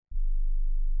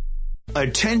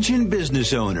Attention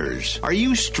business owners. Are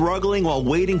you struggling while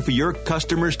waiting for your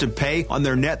customers to pay on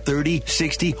their net 30,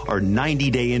 60, or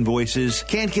 90-day invoices?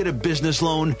 Can't get a business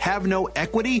loan? Have no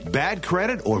equity? Bad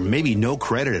credit? Or maybe no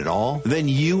credit at all? Then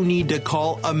you need to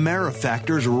call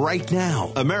AmeriFactors right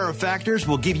now. AmeriFactors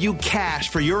will give you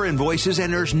cash for your invoices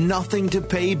and there's nothing to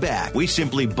pay back. We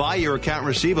simply buy your account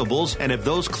receivables, and if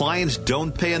those clients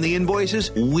don't pay on the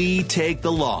invoices, we take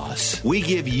the loss. We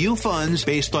give you funds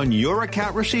based on your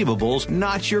account receivables,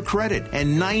 not your credit.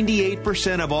 And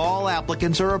 98% of all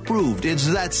applicants are approved. It's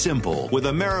that simple. With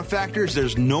AmeriFactors,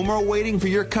 there's no more waiting for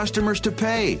your customers to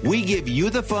pay. We give you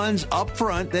the funds up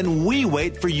front, then we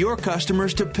wait for your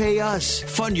customers to pay us.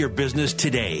 Fund your business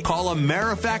today. Call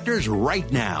AmeriFactors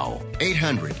right now.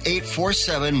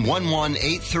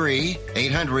 800-847-1183.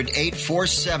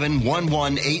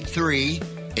 800-847-1183.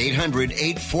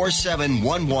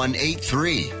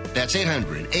 800-847-1183. That's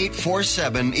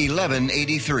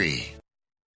 800-847-1183.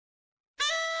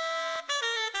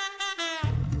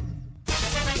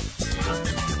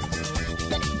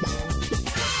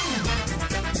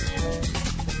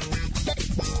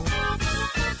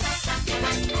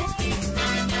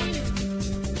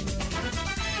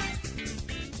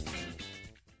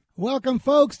 Welcome,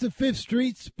 folks, to Fifth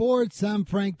Street Sports. I'm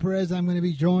Frank Perez. I'm going to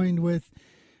be joined with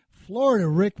Florida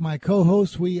Rick, my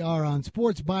co-host. We are on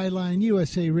Sports Byline,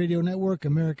 USA Radio Network,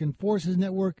 American Forces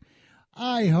Network,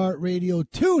 iHeartRadio,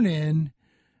 TuneIn,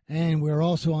 and we're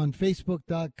also on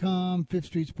Facebook.com, Fifth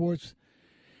Street Sports.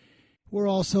 We're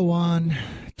also on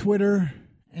Twitter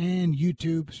and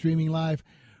YouTube, streaming live.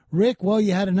 Rick, well,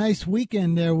 you had a nice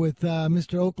weekend there with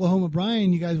Mr. Oklahoma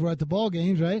Brian. You guys were at the ball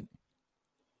games, right?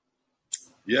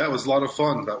 Yeah, it was a lot of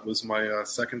fun. That was my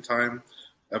second time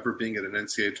ever being at an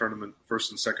NCAA tournament, first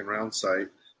and second round site,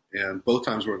 and both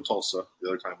times were in Tulsa. The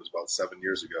other time was about 7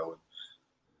 years ago. And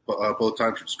both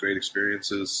times were just great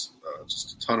experiences,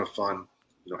 just a ton of fun.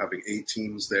 You know, having 8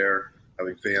 teams there,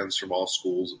 having fans from all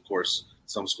schools. Of course,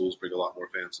 some schools bring a lot more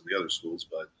fans than the other schools,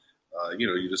 but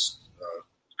you just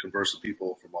converse with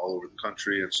people from all over the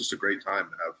country. And it's just a great time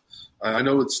to have. I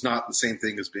know it's not the same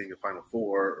thing as being a Final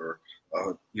Four or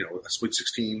a Sweet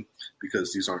 16,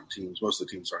 because these aren't teams. Most of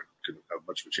the teams aren't going to have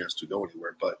much of a chance to go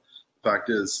anywhere. But the fact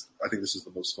is, I think this is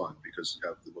the most fun because you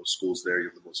have the most schools there, you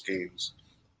have the most games,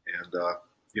 and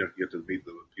you get to meet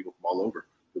the people from all over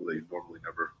who they normally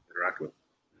never interact with.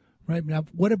 Right. Now,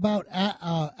 what about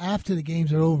after the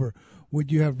games are over?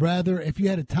 Would you have rather, if you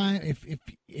had a time,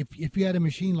 if you had a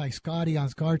machine like Scotty on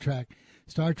Star Trek,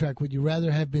 would you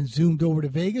rather have been zoomed over to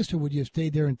Vegas, or would you have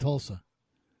stayed there in Tulsa?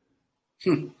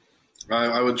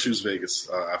 I would choose Vegas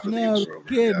after the games are over. No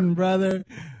kidding, brother.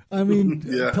 I mean,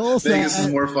 yeah, Tulsa. Vegas is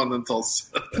more fun than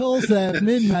Tulsa. Tulsa at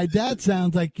midnight. That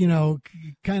sounds like, kind of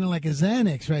like a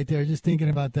Xanax right there, just thinking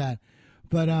about that.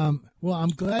 But, well, I'm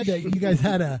glad that you guys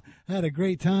had a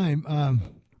great time.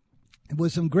 It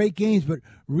was some great games, but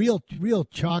real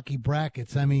chalky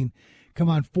brackets. I mean, come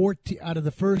on, 14 out of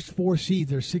the first 4 seeds,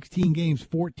 there's 16 games,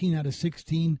 14 out of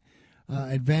 16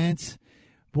 advance.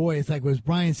 Boy, it's like what was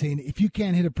Brian saying, if you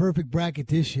can't hit a perfect bracket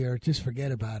this year, just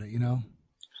forget about it,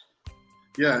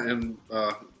 Yeah, and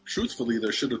truthfully,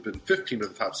 there should have been 15 of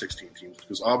the top 16 teams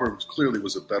because Auburn clearly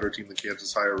was a better team than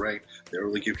Kansas, higher ranked. They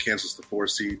really gave Kansas the 4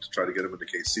 seed to try to get them into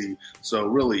KC. So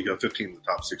really, you have 15 of the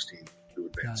top 16 who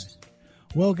advanced.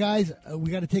 Well, guys,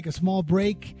 we got to take a small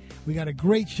break. We got a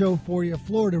great show for you.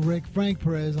 Florida Rick, Frank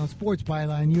Perez on Sports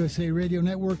Byline, USA Radio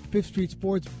Network, Fifth Street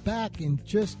Sports, back in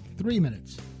just 3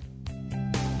 minutes.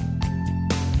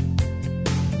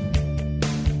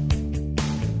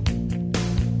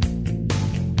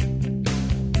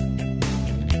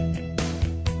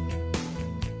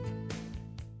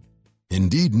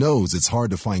 Indeed knows it's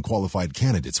hard to find qualified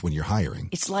candidates when you're hiring.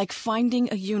 It's like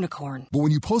finding a unicorn. But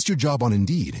when you post your job on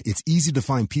Indeed, it's easy to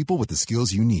find people with the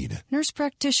skills you need. Nurse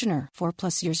practitioner,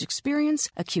 4+ years experience,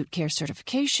 acute care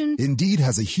certification. Indeed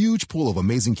has a huge pool of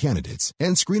amazing candidates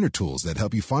and screener tools that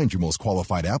help you find your most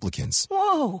qualified applicants.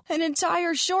 Whoa, an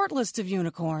entire short list of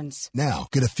unicorns. Now,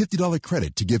 get a $50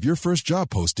 credit to give your first job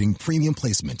posting premium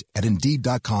placement at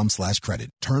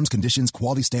Indeed.com/credit. Terms, conditions,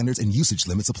 quality standards, and usage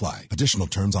limits apply. Additional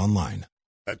terms online.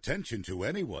 Attention to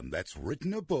anyone that's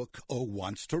written a book or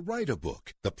wants to write a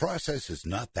book. The process is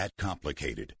not that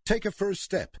complicated. Take a first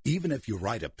step. Even if you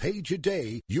write a page a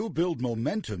day, you'll build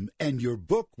momentum and your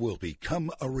book will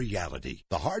become a reality.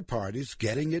 The hard part is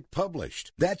getting it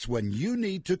published. That's when you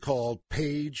need to call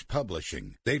Page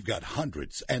Publishing. They've got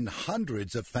hundreds and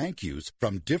hundreds of thank yous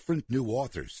from different new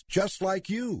authors, just like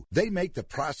you. They make the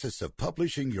process of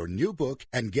publishing your new book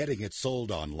and getting it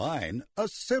sold online a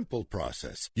simple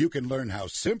process. You can learn how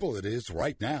simple it is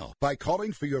right now by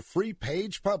calling for your free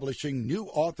Page Publishing New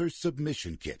Author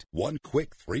Submission Kit. One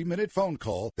quick 3-minute phone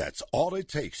call, that's all it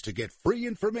takes to get free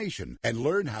information and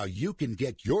learn how you can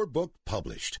get your book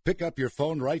published. Pick up your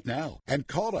phone right now and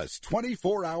call us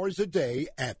 24 hours a day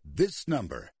at this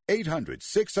number.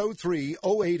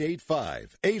 800-603-0885.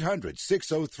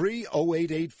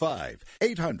 800-603-0885.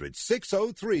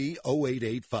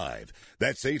 800-603-0885.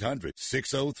 That's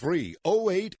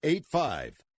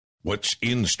 800-603-0885. What's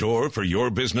in store for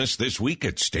your business this week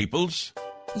at Staples?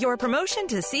 Your promotion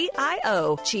to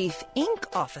CIO, Chief Ink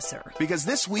Officer. Because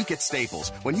this week at Staples,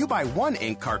 when you buy one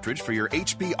ink cartridge for your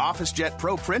HP OfficeJet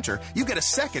Pro printer, you get a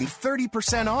second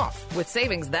 30% off. With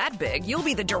savings that big, you'll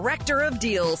be the director of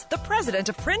deals, the president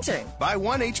of printing. Buy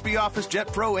one HP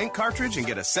OfficeJet Pro ink cartridge and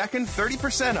get a second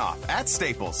 30% off at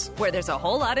Staples. Where there's a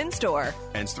whole lot in store.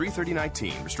 Ends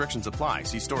 3/30/19. Restrictions apply.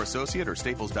 See store associate or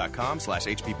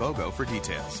staples.com/HPBOGO for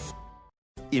details.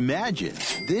 Imagine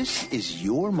this is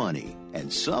your money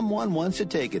and someone wants to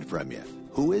take it from you.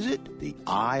 Who is it? The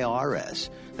IRS.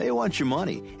 They want your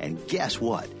money, and guess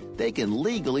what? They can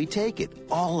legally take it,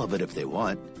 all of it if they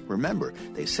want. Remember,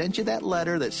 they sent you that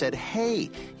letter that said, hey,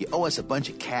 you owe us a bunch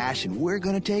of cash and we're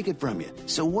going to take it from you.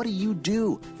 So what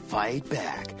do? Fight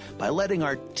back by letting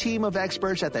our team of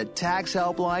experts at the Tax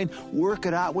Helpline work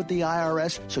it out with the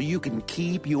IRS so you can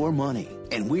keep your money.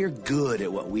 And we're good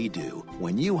at what we do.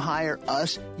 When you hire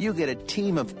us, you get a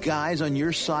team of guys on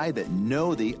your side that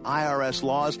know the IRS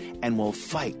laws and will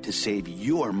fight to save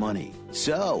your money.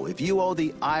 So, if you owe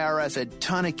the IRS a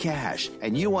ton of cash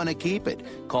and you want to keep it,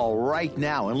 call right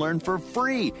now and learn for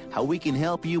free how we can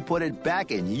help you put it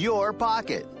back in your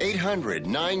pocket.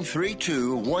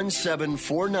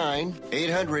 800-932-1749.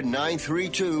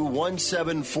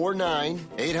 800-932-1749.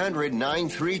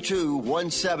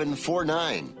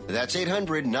 800-932-1749. That's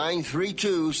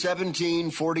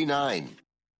 800-932-1749.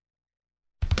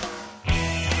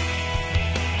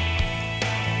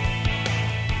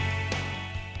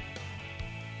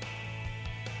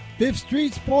 Fifth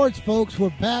Street Sports, folks.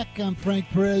 We're back. I'm Frank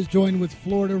Perez, joined with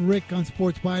Florida Rick on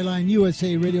Sports Byline,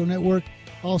 USA Radio Network,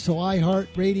 also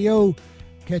iHeartRadio.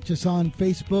 Catch us on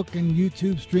Facebook and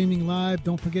YouTube streaming live.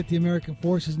 Don't forget the American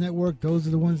Forces Network. Those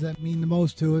are the ones that mean the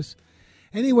most to us.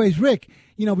 Anyways, Rick,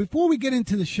 before we get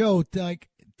into the show, like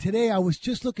today I was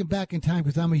just looking back in time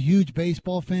because I'm a huge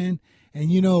baseball fan.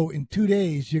 And, in 2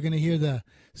 days, you're going to hear the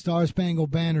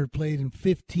Star-Spangled Banner played in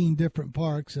 15 different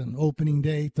parks on opening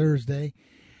day, Thursday.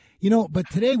 But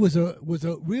today was a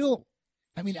real,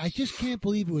 I just can't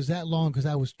believe it was that long because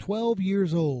I was 12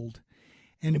 years old,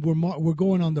 and we're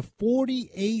going on the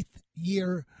 48th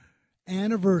year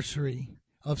anniversary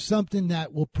of something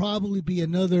that will probably be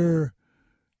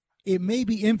it may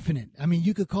be infinite.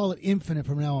 You could call it infinite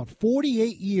from now on.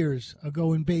 48 years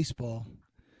ago in baseball,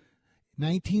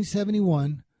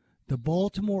 1971, the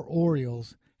Baltimore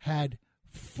Orioles had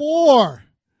 4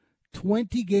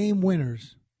 20-game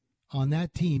winners on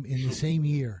that team in the same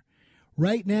year.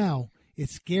 Right now,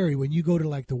 it's scary when you go to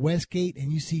like the Westgate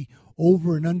and you see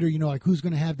over and under, like who's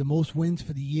going to have the most wins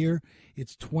for the year.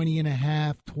 It's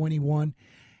 20.5, 21.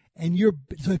 And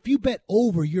so if you bet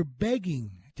over, you're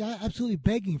begging, absolutely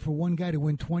begging for one guy to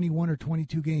win 21 or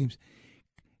 22 games.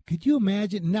 Could you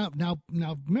imagine? Now,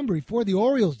 remember, before the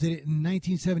Orioles did it in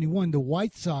 1971, the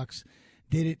White Sox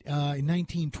did it in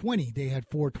 1920. They had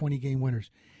 4 20-game winners.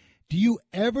 Do you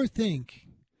ever think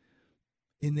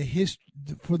in the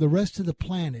for the rest of the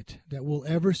planet that we'll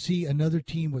ever see another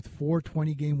team with 4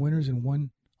 20-game winners in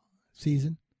one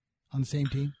season on the same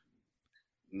team?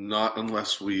 Not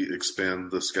unless we expand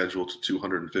the schedule to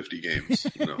 250 games.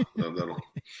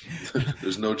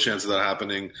 There's no chance of that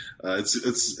happening.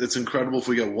 It's incredible if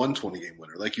we get one 20-game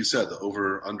winner. Like you said, the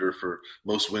over-under for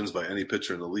most wins by any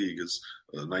pitcher in the league is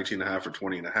 19.5 or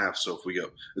 20.5. So if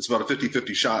it's about a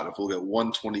 50-50 shot if we'll get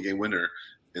one 20-game winner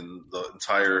in the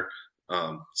entire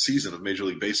season of Major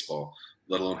League Baseball,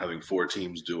 let alone having 4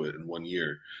 teams do it in 1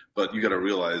 year. But you got to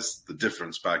realize the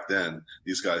difference back then.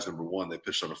 These guys, number one, they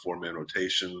pitched on a 4-man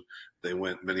rotation. They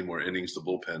went many more innings. The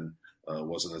bullpen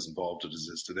wasn't as involved as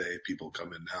it is today. People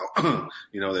come in now,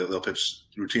 they'll pitch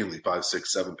routinely 5,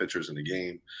 6, 7 pitchers in a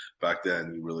game. Back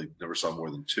then, you really never saw more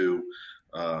than 2.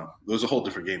 It was a whole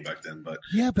different game back then, but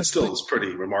still, it's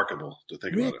pretty remarkable to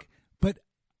think about it. But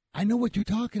I know what you're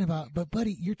talking about, but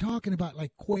buddy, you're talking about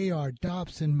like Cuellar,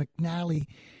 Dobson, McNally.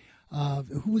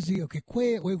 Who was he? Okay,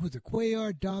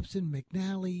 Cuellar, Dobson,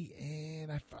 McNally,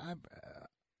 and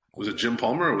was it Jim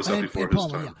Palmer or was that before his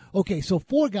time? Yeah. Okay, so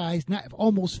 4 guys, not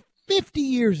almost 50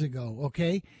 years ago.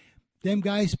 Okay, them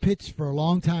guys pitched for a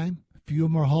long time. A few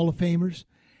of them are Hall of Famers.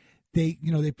 They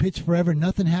pitched forever.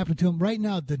 Nothing happened to them. Right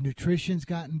now, the nutrition's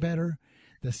gotten better.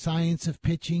 the science of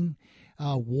pitching,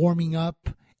 warming up,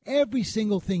 every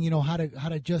single thing, how to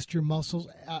adjust your muscles,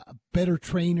 better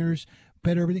trainers,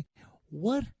 better everything.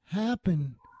 What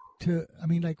happened to,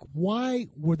 why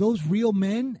were those real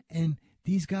men, and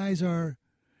these guys and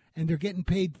they're getting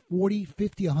paid 40,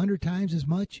 50, 100 times as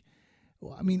much?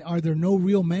 Are there no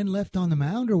real men left on the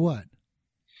mound or what?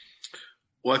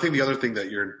 Well, I think the other thing that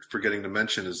you're forgetting to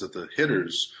mention is that the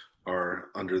hitters are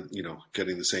under,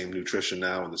 getting the same nutrition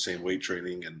now and the same weight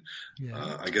training. And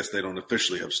I guess they don't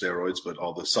officially have steroids, but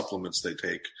all the supplements they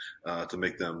take to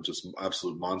make them just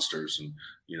absolute monsters. And,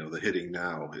 the hitting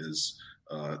now is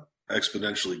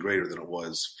exponentially greater than it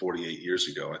was 48 years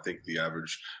ago. I think the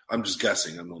average, I'm just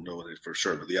guessing, I don't know it for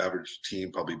sure, but the average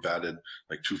team probably batted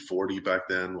like 240 back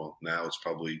then. Well, now it's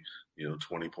probably,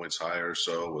 20 points higher or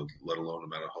so, with let alone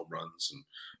amount of home runs and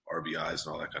RBIs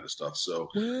and all that kind of stuff. So,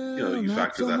 you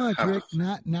factor that. Not so much,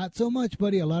 Rick. Not so much,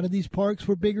 buddy. A lot of these parks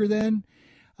were bigger then.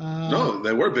 No,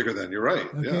 they were bigger then. You're right.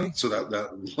 Okay. Yeah. So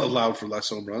that allowed for less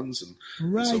home runs and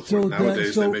so forth.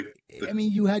 Nowadays, they make.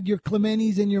 You had your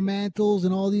Clementis and your Mantles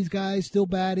and all these guys still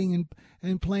batting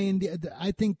and playing.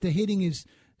 I think the hitting is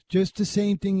just the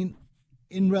same thing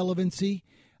in relevancy.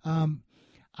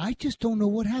 I just don't know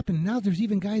what happened. Now there's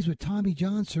even guys with Tommy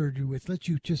John surgery, which lets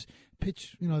you just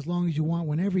pitch, as long as you want,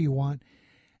 whenever you want.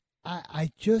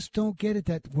 I just don't get it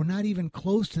that we're not even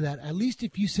close to that. At least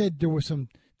if you said there were some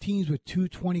teams with 2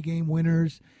 20-game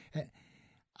winners,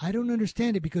 I don't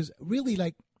understand it, because really,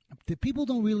 the people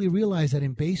don't really realize that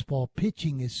in baseball,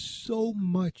 pitching is so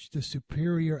much the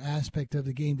superior aspect of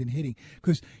the game than hitting,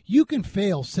 because you can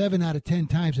fail 7 out of 10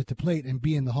 times at the plate and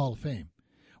be in the Hall of Fame.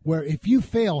 Where if you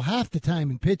fail half the time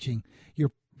in pitching,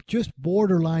 you're just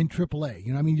borderline AAA.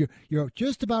 You're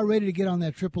just about ready to get on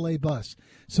that AAA bus.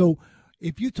 So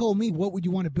if you told me what would you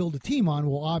want to build a team on,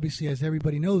 well, obviously, as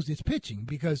everybody knows, it's pitching,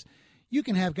 because you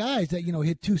can have guys that,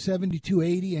 hit 270,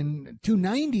 280, and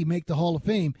 290 make the Hall of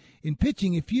Fame. In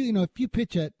pitching, if you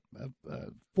pitch at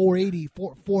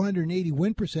 480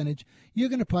 win percentage, you're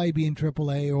going to probably be in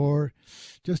AAA or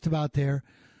just about there.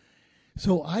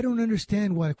 So I don't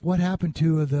understand what happened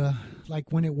to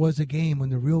when it was a game, when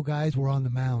the real guys were on the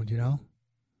mound,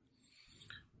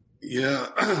 Yeah,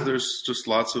 there's just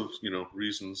lots of,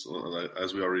 reasons,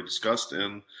 as we already discussed.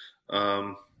 And,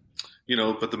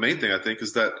 but the main thing I think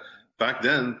is that back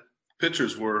then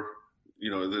pitchers were,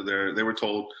 they were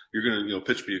told, you're going to,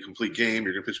 pitch me a complete game.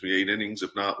 You're going to pitch me 8 innings.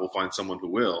 If not, we'll find someone who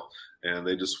will. And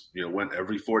they just, went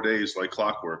every 4 days like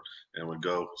clockwork and would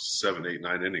go 7, 8,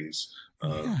 9 innings.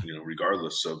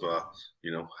 Regardless of,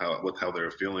 how they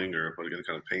were feeling or what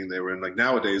kind of pain they were in. Like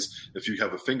nowadays, if you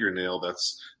have a fingernail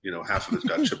that's, half of it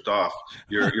got chipped off,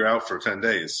 you're out for 10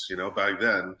 days. Back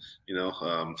then,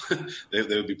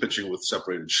 they would be pitching with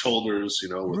separated shoulders,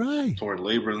 with torn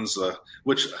labrums,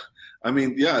 which, I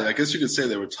guess you could say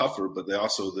they were tougher, but they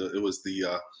also, it was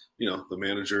the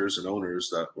managers and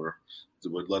owners that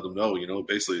would let them know,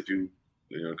 basically if you're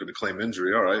going to claim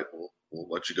injury, all right, we'll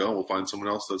let you go and we'll find someone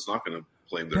else that's not going to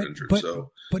claim their injury.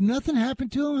 But nothing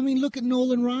happened to him. Look at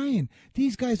Nolan Ryan.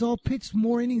 These guys all pitched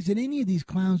more innings than any of these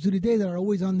clowns do today that are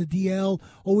always on the DL,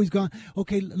 always gone.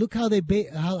 Okay, look how they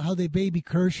how they baby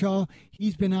Kershaw.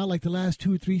 He's been out like the last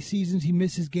 2 or 3 seasons. He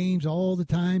misses games all the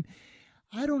time.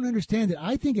 I don't understand it.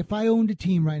 I think if I owned a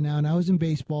team right now and I was in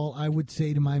baseball, I would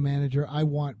say to my manager, I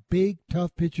want big,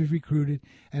 tough pitchers recruited,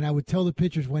 and I would tell the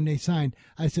pitchers when they signed,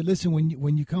 I said, listen,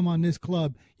 when you come on this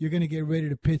club, you're going to get ready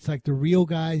to pitch like the real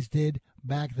guys did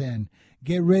back then.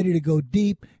 Get ready to go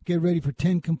deep. Get ready for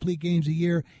 10 complete games a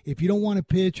year. If you don't want to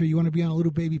pitch or you want to be on a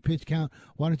little baby pitch count,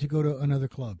 why don't you go to another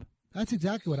club? That's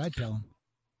exactly what I'd tell them.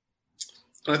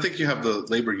 I think you have the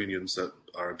labor unions that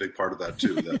are a big part of that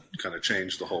too. That kind of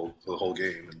changed the whole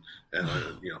game, and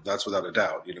that's without a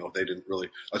doubt. They didn't really.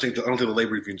 I don't think the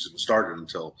labor unions even started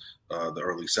until the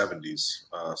early '70s.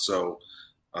 So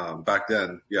back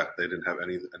then, they didn't have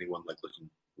anyone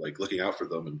looking out for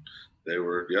them, and they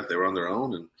were on their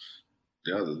own. And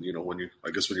when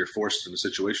you're forced in a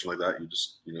situation like that, you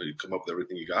just you come up with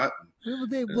everything you got.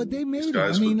 They made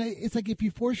it. It's like if you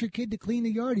force your kid to clean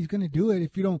the yard, he's going to do it.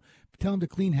 If you don't tell him to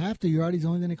clean half the yard, he's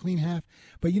only going to clean half.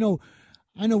 But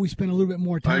I know we spend a little bit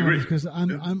more time on this because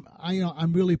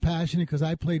I'm really passionate because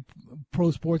I played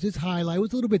pro sports. It's highlight. It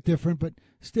was a little bit different, but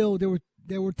still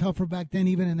they were tougher back then,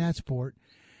 even in that sport.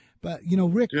 But,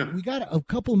 Rick, we got a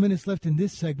couple of minutes left in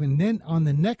this segment. And then on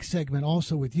the next segment,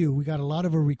 also with you, we got a lot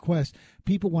of a request.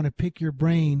 People want to pick your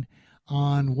brain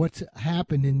on what's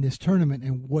happened in this tournament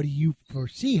and what do you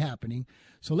foresee happening.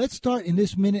 So let's start in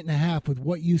this minute and a half with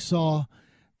what you saw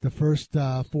the first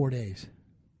 4 days.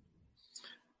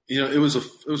 It was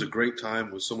a great time.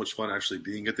 It was so much fun actually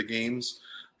being at the games.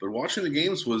 But watching the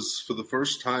games was, for the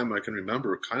first time I can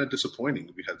remember, kind of disappointing.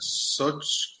 We had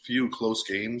such few close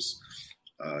games.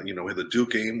 We had the Duke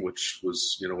game, which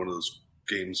was, one of those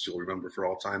games you'll remember for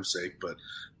all time's sake. But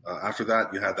after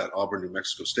that, you had that Auburn-New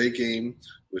Mexico State game,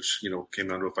 which, came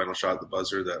down to a final shot at the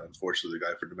buzzer that unfortunately the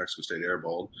guy for New Mexico State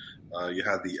airballed. You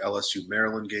had the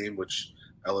LSU-Maryland game, which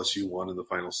LSU won in the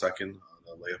final second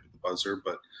on a layup at the buzzer.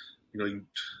 But, you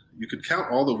could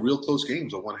count all the real close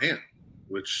games on one hand,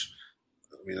 which,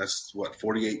 that's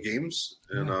 48 games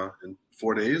in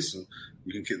 4 days. And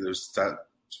you can get, there's that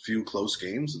few close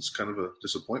games. It's kind of a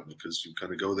disappointment because you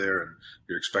kind of go there and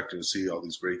you're expecting to see all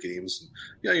these great games. And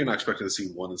yeah, you're not expecting to see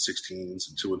 1-16s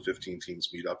and 2-15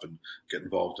 teams meet up and get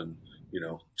involved in,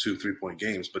 2 3-point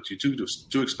games. But you do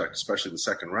expect, especially the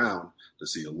second round, to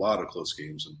see a lot of close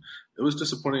games. And it was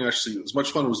disappointing, actually. As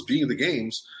much fun as it was being in the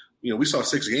games, we saw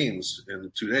 6 games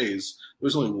in 2 days. There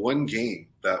was only one game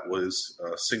that was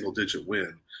a single-digit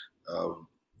win.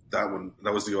 That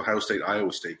was the Ohio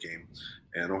State-Iowa State game.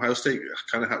 And Ohio State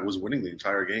kind of was winning the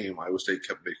entire game. Iowa State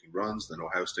kept making runs. Then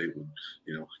Ohio State would,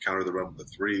 counter the run with a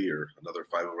 3 or another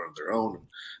 5 run of their own.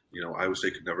 And, Iowa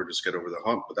State could never just get over the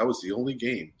hump. But that was the only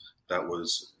game that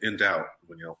was in doubt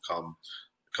when,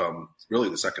 come really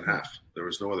the second half. There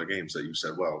was no other games that you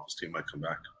said, well, this team might come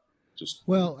back.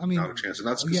 Not a chance. And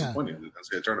that's disappointing in the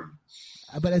NCAA tournament.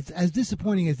 But as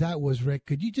disappointing as that was, Rick,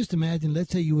 could you just imagine,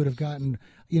 let's say you would have gotten,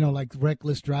 like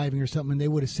reckless driving or something, and they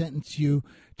would have sentenced you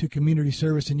to community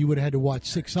service and you would have had to watch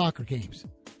 6 soccer games,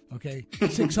 okay?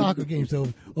 6 soccer games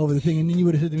over the thing. And then you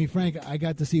would have said to me, Frank, I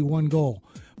got to see 1 goal.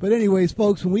 But anyways,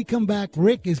 folks, when we come back,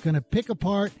 Rick is going to pick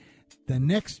apart the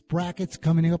next brackets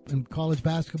coming up in college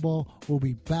basketball. We'll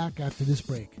be back after this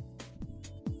break.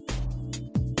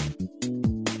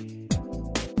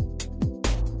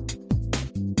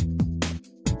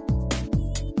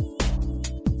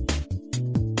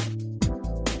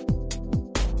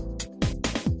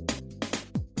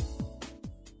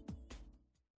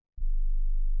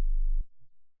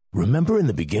 Remember in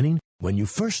the beginning, when you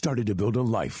first started to build a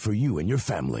life for you and your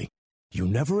family, you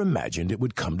never imagined it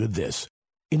would come to this.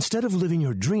 Instead of living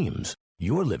your dreams,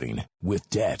 you're living with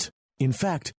debt. In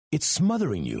fact, it's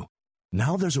smothering you.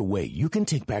 Now there's a way you can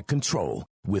take back control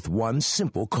with one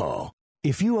simple call.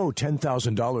 If you owe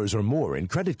 $10,000 or more in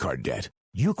credit card debt,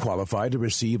 you qualify to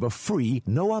receive a free,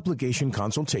 no-obligation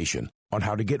consultation on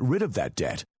how to get rid of that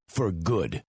debt for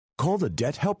good. Call the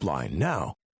Debt Helpline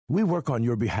now. We work on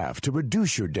your behalf to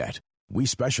reduce your debt. We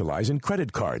specialize in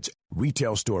credit cards,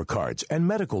 retail store cards, and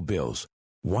medical bills.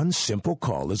 One simple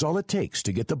call is all it takes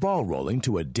to get the ball rolling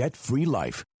to a debt-free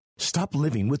life. Stop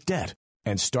living with debt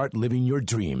and start living your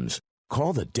dreams.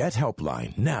 Call the Debt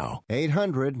Helpline now.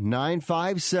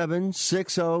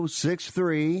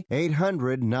 800-957-6063.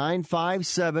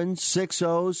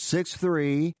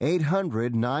 800-957-6063.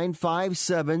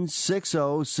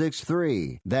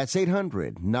 800-957-6063. That's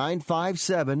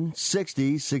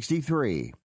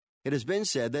 800-957-6063. It has been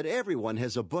said that everyone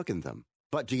has a book in them.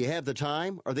 But do you have the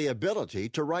time or the ability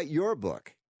to write your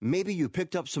book? Maybe you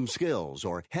picked up some skills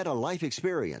or had a life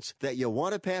experience that you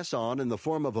want to pass on in the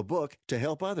form of a book to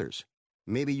help others.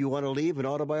 Maybe you want to leave an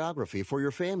autobiography for your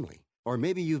family. Or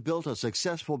maybe you've built a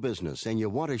successful business and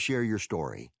you want to share your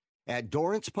story. At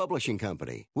Dorrance Publishing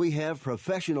Company, we have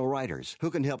professional writers who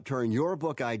can help turn your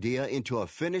book idea into a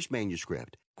finished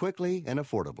manuscript quickly and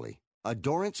affordably. A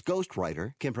Dorrance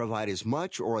ghostwriter can provide as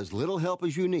much or as little help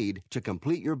as you need to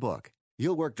complete your book.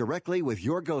 You'll work directly with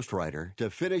your ghostwriter to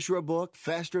finish your book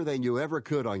faster than you ever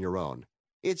could on your own.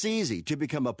 It's easy to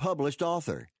become a published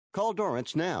author. Call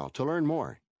Dorrance now to learn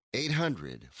more.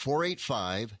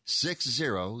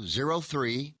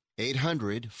 800-485-6003.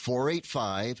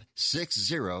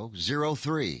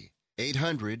 800-485-6003.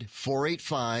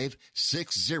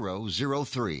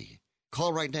 800-485-6003.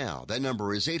 Call right now. That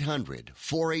number is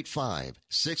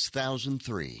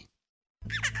 800-485-6003.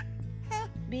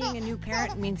 Being a new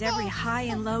parent means every high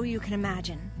and low you can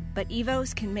imagine. But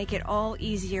Evos can make it all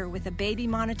easier with a baby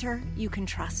monitor you can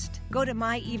trust. Go to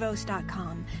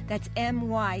myevos.com, that's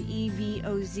MYEVOZ.com,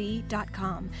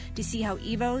 to see how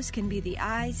Evos can be the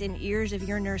eyes and ears of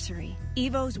your nursery.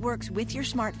 Evos works with your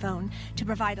smartphone to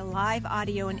provide a live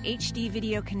audio and HD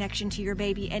video connection to your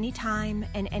baby anytime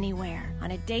and anywhere.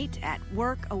 On a date, at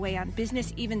work, away on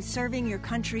business, even serving your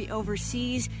country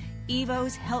overseas,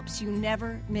 Evos helps you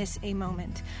never miss a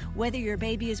moment. Whether your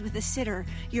baby is with a sitter,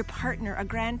 your partner, a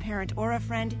grandparent, or a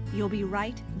friend, you'll be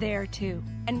right there too.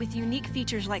 And with unique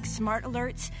features like smart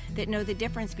alerts that know the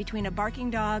difference between a barking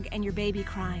dog and your baby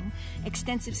crying,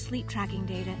 extensive sleep tracking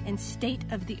data, and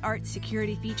state-of-the-art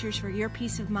security features for your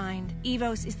peace of mind,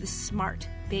 Evos is the smart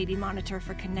baby monitor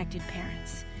for connected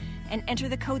parents. and enter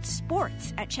the code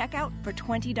SPORTS at checkout for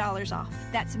 $20 off.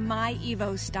 That's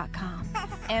myevos.com.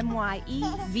 MYEVOZ.com.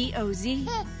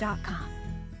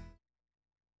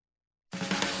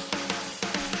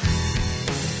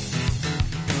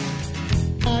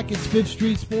 Back, it's Fifth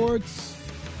Street Sports.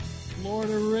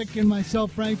 Florida Rick and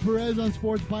myself, Frank Perez, on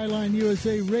Sports Byline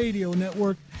USA Radio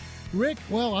Network. Rick,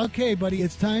 well, okay, buddy,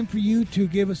 it's time for you to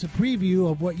give us a preview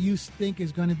of what you think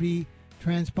is going to be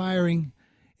transpiring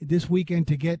this weekend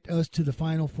to get us to the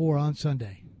Final Four on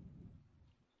Sunday.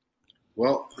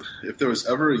 Well, if there was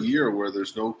ever a year where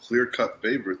there's no clear-cut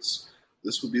favorites,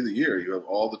 this would be the year. You have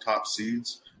all the top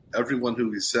seeds. Everyone who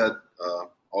we said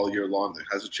all year long that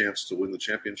has a chance to win the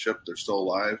championship, they're still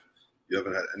alive. You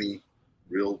haven't had any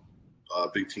real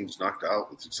big teams knocked out,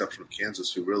 with the exception of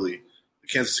Kansas, who really –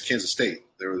 Kansas State.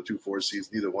 They were the 2 4 seeds.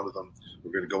 Neither one of them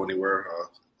were going to go anywhere,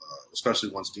 especially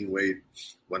once Dean Wade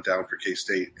went down for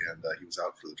K-State and he was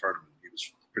out for the tournament. He was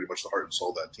pretty much the heart and soul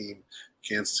of that team.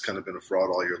 Kansas kind of been a fraud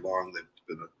all year long. They've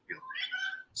been a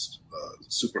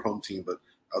super home team, but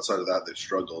outside of that, they've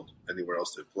struggled anywhere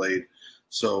else they've played.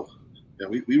 So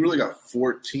we really got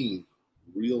 14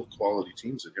 real quality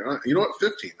teams in here. You know what?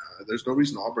 15. There's no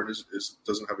reason Auburn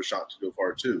doesn't have a shot to go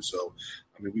far too. So,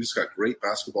 I mean, we just got great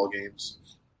basketball games.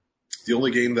 The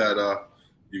only game that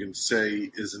you can say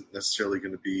isn't necessarily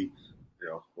going to be,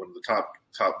 one of the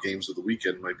top games of the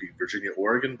weekend might be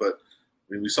Virginia-Oregon. But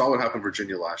I mean, we saw what happened to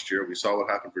Virginia last year. We saw what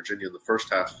happened to Virginia in the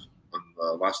first half on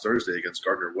last Thursday against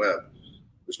Gardner-Webb.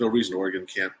 There's no reason Oregon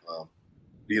can't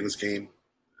be in this game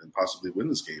and possibly win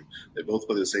this game. They both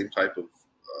play the same type of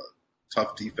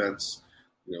tough defense,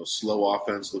 slow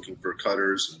offense, looking for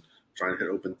cutters and trying to hit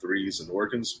open threes. And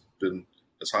Oregon's been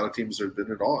as hot a team as they've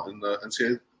been at all in the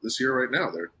NCAA this year right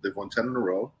now. They've won 10 in a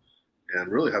row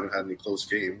and really haven't had any close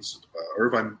games.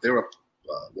 Irvine, they were up,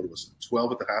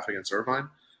 12 at the half against Irvine,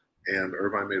 and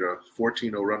Irvine made a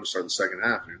 14-0 run to start the second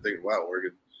half. And you're thinking, wow,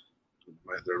 Oregon,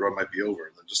 their run might be over.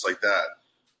 And then just like that,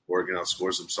 Oregon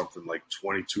outscores them something like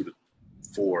 22-4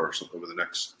 or something over the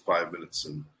next 5 minutes.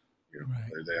 And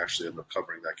they actually end up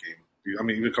covering that game. I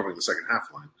mean, even covering the second half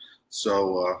line.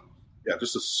 So,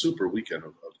 just a super weekend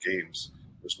of games.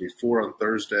 There's going to be 4 on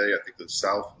Thursday. I think the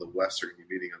South and the West are going to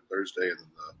be meeting on Thursday, and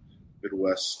then the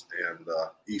Midwest and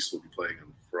East will be playing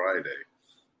on Friday.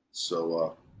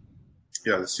 So,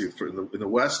 let's see. In the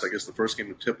West, I guess the first game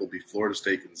to tip will be Florida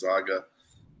State Gonzaga.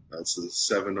 That's the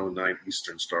 7:09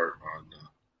 Eastern start on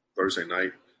Thursday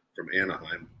night from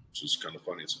Anaheim, which is kind of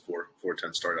funny. It's a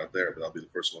 4:10 start out there, but that'll be the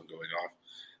first one going off.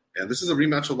 And this is a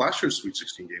rematch of last year's Sweet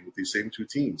 16 game with these same 2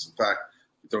 teams. In fact,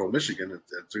 you throw in Michigan, and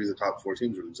 3 of the top 4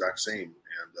 teams are the exact same.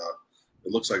 And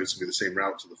it looks like it's going to be the same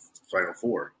route to the Final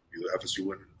Four. Either FSU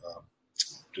winner,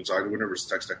 Gonzaga winner versus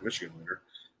Texas Tech Michigan winner.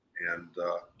 And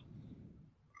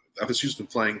FSU's been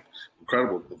playing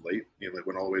incredible of late. They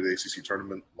went all the way to the ACC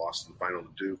tournament, lost in the final to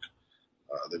Duke.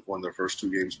 They've won their first 2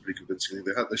 games pretty convincingly.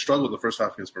 They struggled in the first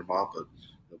half against Vermont, but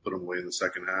they put them away in the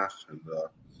second half, and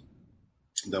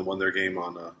then won their game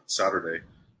on Saturday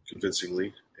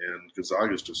convincingly. And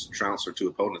Gonzaga's just trounced their 2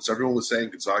 opponents. Everyone was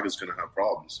saying Gonzaga's going to have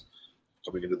problems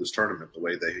coming into this tournament, the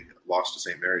way they lost to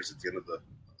St. Mary's at the end of the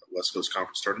West Coast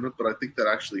Conference tournament. But I think that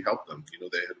actually helped them.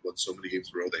 They had won so many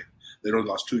games in a row. They'd only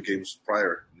lost 2 games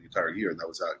prior in the entire year, and that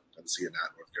was at Tennessee and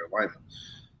at North Carolina.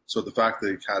 So the fact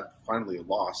they had finally a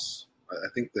loss, I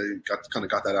think they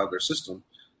got that out of their system,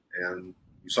 and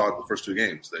you saw it in the first 2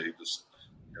 games. They just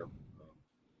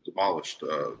demolished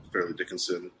Fairleigh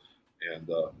Dickinson and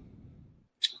I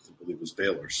believe it was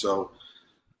Baylor. So,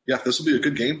 this will be a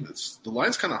good game. The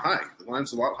line's kind of high. The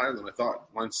line's a lot higher than I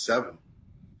thought. The line's 7.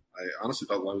 I honestly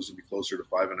thought the line was going to be closer to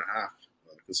 5.5,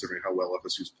 considering how well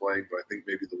FSU's playing. But I think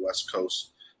maybe the West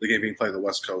Coast, the game being played on the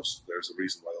West Coast, there's a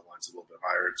reason why the line's a little bit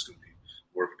higher. It's going to be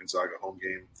more of a Gonzaga home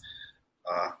game.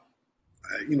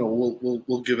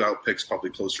 We'll give out picks probably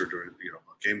closer during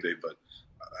game day, but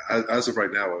as of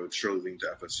right now, I would surely lean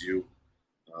to FSU.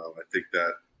 I think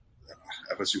that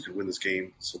FSU can win this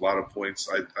game. It's a lot of points.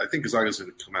 I think Gonzaga's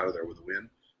going to come out of there with a win,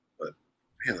 but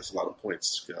man, that's a lot of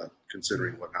points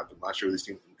considering what happened last year with these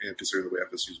teams and considering the way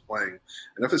FSU's playing.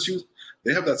 And FSU,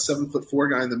 they have that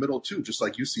 7'4" guy in the middle too, just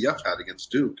like UCF had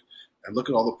against Duke. And look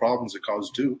at all the problems it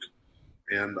caused Duke.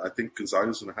 And I think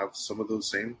Gonzaga's going to have some of those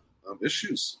same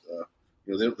issues.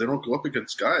 They don't go up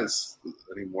against guys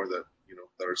anymore that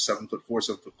are 7'4",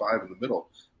 7'5" in the middle.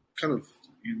 Kind of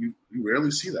you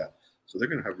rarely see that. So they're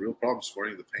going to have real problems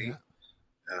scoring in the paint.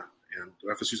 Yeah. And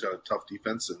FSU's got a tough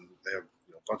defense, and they have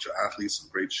a bunch of athletes and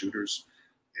great shooters.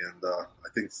 And I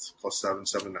think +7,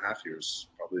 7.5 here is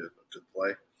probably a good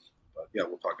play. But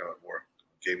we'll talk about it more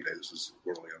game day.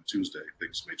 We're only on Tuesday.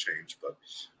 Things may change, but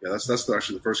that's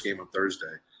actually the first game on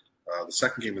Thursday. The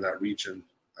second game in that region,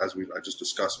 I just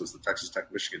discussed, was the Texas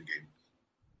Tech-Michigan game.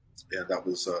 And that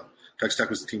was Texas Tech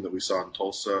was the team that we saw in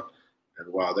Tulsa.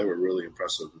 And, wow, they were really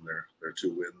impressive in their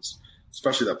 2 wins,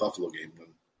 especially that Buffalo game when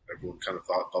everyone kind of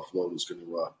thought Buffalo was going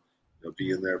to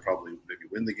be in there, probably maybe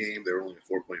win the game. They were only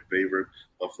a 4-point favorite.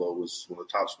 Buffalo was one of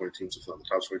the top scoring teams, if not the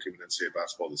top scoring team in NCAA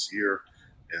basketball this year.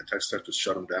 And Texas Tech just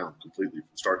shut them down completely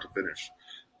from start to finish.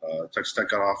 Texas Tech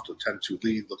got off to a 10-2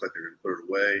 lead, looked like they were going to put it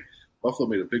away. Buffalo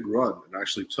made a big run and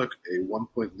actually took a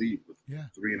 1-point lead with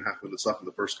 3.5 minutes left in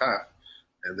the first half.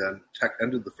 And then Tech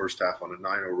ended the first half on a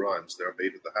 9-0 run. So they were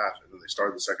bait at the half, and then they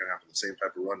started the second half with the same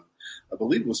type of run. I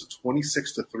believe it was a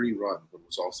 26-3 run when it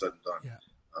was all said and done.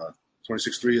 Yeah.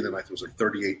 26-3, and then I think it was like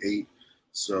 38-8.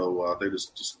 So they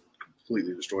just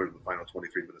completely destroyed in the final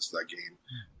 23 minutes of that game.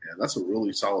 And that's a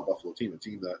really solid Buffalo team, a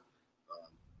team that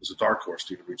was a dark horse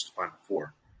to even reach the Final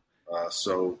Four.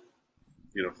 So,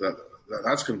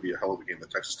 that's going to be a hell of a game, the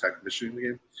Texas Tech-Michigan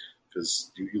game,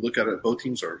 because you look at it, both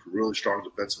teams are really strong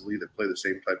defensively. They play the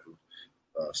same type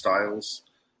of styles.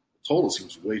 The total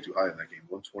seems way too high in that game,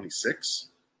 126.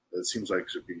 It seems like it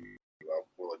should be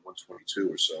more like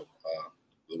 122 or so,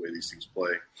 the way these teams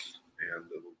play. And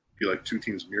it'll be like 2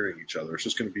 teams mirroring each other. It's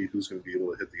just going to be who's going to be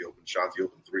able to hit the open shot, the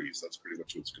open threes. That's pretty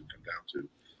much what it's going to come down to.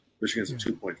 Michigan's a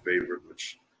 2-point favorite,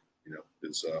 which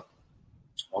is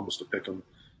almost a pick 'em.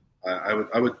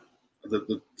 I would.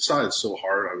 The side is so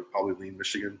hard. I would probably lean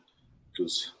Michigan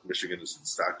because Michigan is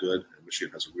that good, and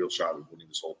Michigan has a real shot of winning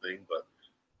this whole thing. But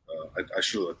I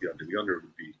should let the under. The under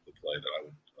would be the play that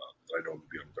I know would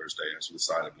be on Thursday. As for the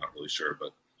side, I'm not really sure,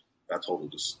 but that total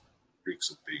just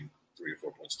reeks of being 3 or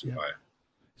 4 points too high.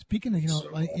 Speaking of,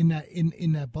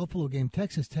 in that Buffalo game,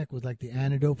 Texas Tech was like the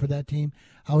antidote for that team.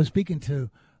 I was speaking to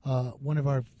one of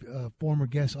our former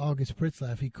guests, August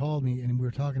Pritzlaff. He called me, and we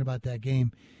were talking about that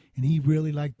game, and he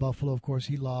really liked Buffalo. Of course,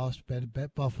 he lost,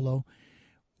 bet Buffalo.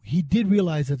 He did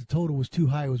realize that the total was too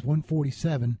high. It was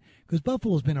 147, because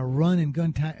Buffalo's been a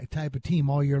run-and-gun type of team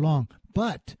all year long.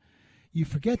 But you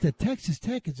forget that Texas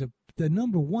Tech is the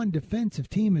number 1 defensive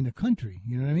team in the country.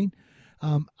 You know what I mean?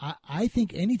 I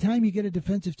think anytime you get a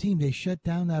defensive team, they shut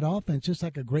down that offense, just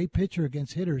like a great pitcher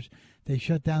against hitters. They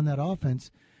shut down that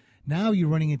offense. Now you're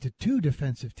running into 2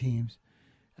 defensive teams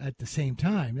at the same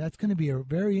time. That's going to be a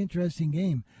very interesting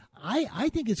game. I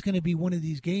think it's going to be one of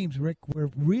these games, Rick, where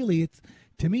really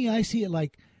to me, I see it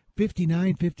like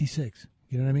 59-56.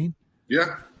 You know what I mean?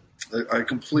 Yeah, I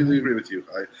completely agree with you.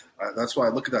 That's why I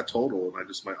look at that total and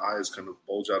my eyes kind of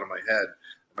bulge out of my head.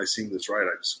 Am I seeing this right?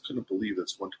 I just couldn't believe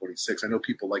it's 126. I know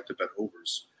people like to bet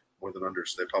overs more than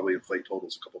unders. They probably inflate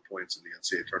totals a couple points in the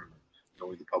NCAA tournament,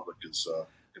 knowing the public is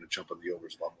going to jump on the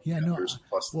overs a lot more.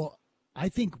 Well, I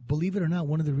think, believe it or not,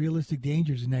 one of the realistic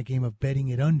dangers in that game of betting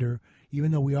it under,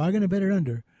 even though we are going to bet it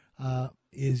under,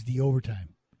 is the overtime.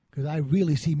 Because I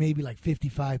really see maybe like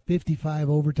 55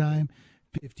 overtime,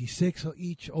 56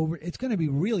 each over. It's going to be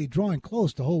really drawing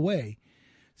close the whole way.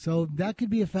 So that could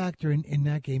be a factor in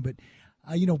that game. But,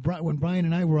 when Brian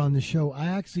and I were on the show,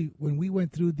 when we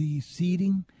went through the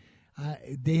seeding,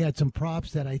 they had some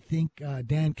props that I think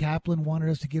Dan Kaplan wanted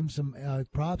us to give him some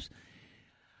props.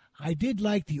 I did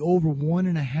like the over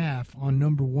 1.5 on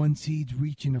number 1 seeds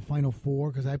reaching the Final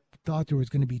Four because I thought there was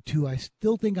going to be 2. I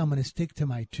still think I'm going to stick to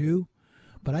my 2,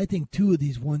 but I think 2 of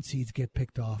these 1 seeds get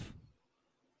picked off.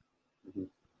 Mm-hmm.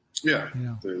 Yeah,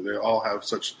 they all have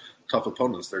such tough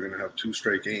opponents. They're going to have 2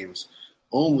 straight games.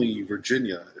 Only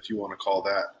Virginia, if you want to call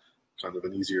that kind of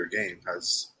an easier game,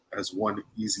 has 1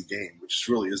 easy game, which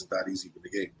really isn't that easy of a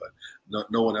game,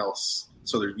 but no one else.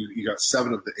 So you got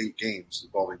 7 of the 8 games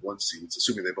involving 1 seeds,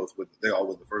 assuming they all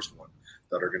win the first one,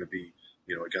 that are going to be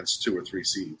against 2 or 3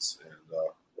 seeds and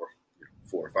or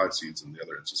 4 or 5 seeds in the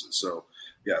other instances. So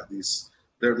yeah,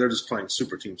 they're just playing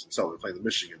super teams themselves. They're playing the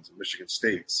Michigans and Michigan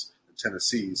States and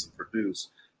Tennessees and Purdue's.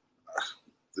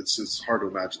 It's hard to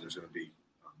imagine there's going to be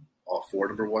all 4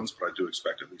 number 1s, but I do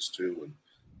expect at least 2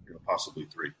 and possibly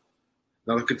 3.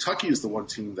 Now, Kentucky is the one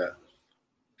team that,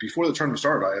 before the tournament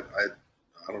started,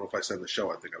 I don't know if I said in the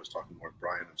show, I think I was talking more with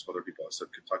Brian and some other people. I said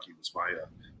Kentucky was my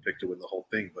pick to win the whole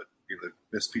thing, but they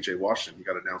missed P.J. Washington. He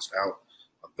got announced out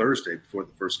on Thursday before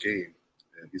the first game,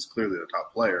 and he's clearly the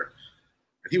top player.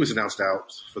 And he was announced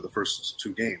out for the first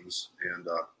 2 games, and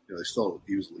they still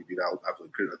easily beat out. I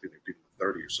think they beat him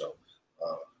 30 or so.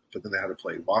 But then they had to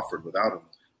play Wofford without him.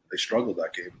 They struggled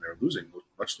that game, and they were losing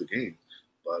much of the game.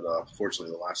 But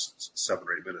fortunately, the last 7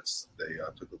 or 8 minutes, they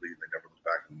took the lead. They never looked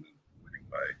back and winning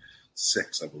by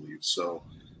 6, I believe. So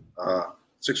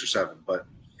 6 or 7. But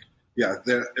yeah,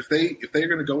 if they're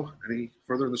going to go any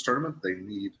further in this tournament, they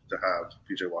need to have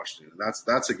P.J. Washington, and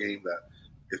that's a game that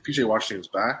if P.J. Washington's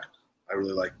back, I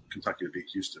really like Kentucky to beat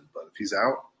Houston. But if he's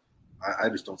out, I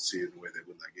just don't see any way they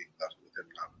win that game with him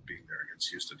not being there against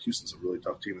Houston. Houston's a really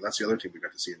tough team, and that's the other team we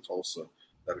got to see in Tulsa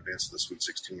that advanced to the Sweet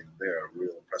 16. They're a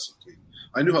real impressive team.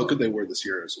 I knew how good they were this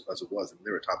year as it was. I mean,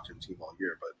 they were a top 10 team all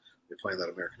year, but they play in that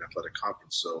American Athletic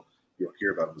Conference, so you don't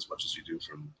hear about them as much as you do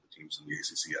from the teams in the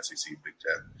ACC, SEC, Big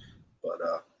Ten. But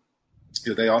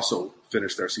they also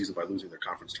finished their season by losing their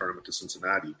conference tournament to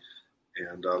Cincinnati.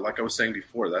 And like I was saying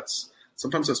before,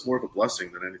 sometimes that's more of a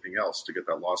blessing than anything else to get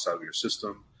that loss out of your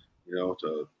system,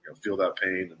 to feel that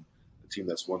pain. And a team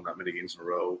that's won that many games in a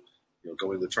row,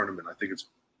 going to the tournament, I think it's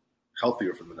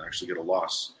healthier for them to actually get a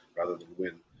loss rather than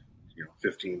win,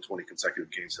 15, 20 consecutive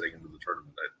games heading into the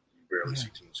tournament. You rarely see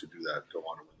teams who do that go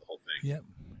on and win the whole thing. Yep.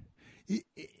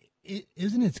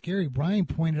 Isn't it scary? Brian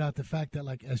pointed out the fact that,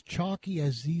 like, as chalky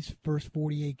as these first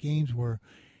 48 games were,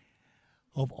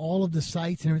 of all of the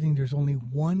sites and everything, there's only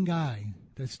one guy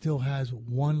that still has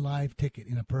one live ticket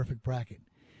in a perfect bracket.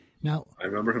 Now, I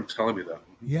remember him telling me that.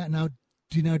 Yeah. Now,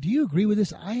 do you agree with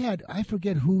this? I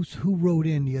forget who wrote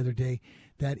in the other day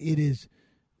that it is,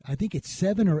 I think it's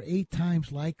 7 or 8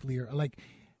 times likelier,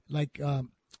 the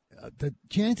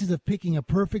chances of picking a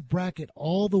perfect bracket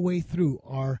all the way through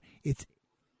it's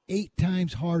 8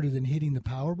 times harder than hitting the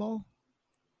Powerball.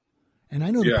 And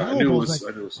I know the Powerball is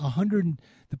like 100.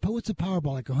 What's the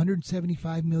Powerball, like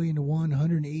 175 million to 1,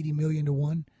 180 million to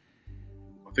 1?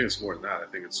 I think it's more than that. I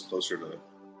think it's closer to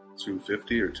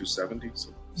 250 or 270.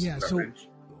 So range.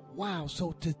 Wow.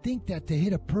 So to think that to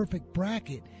hit a perfect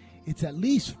bracket, it's at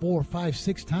least 4, 5,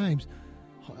 6 times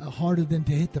harder than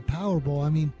to hit the Powerball. I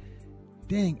mean,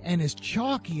 dang. And as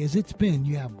chalky as it's been,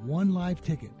 you have one live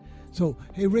ticket. So,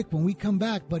 hey, Rick, when we come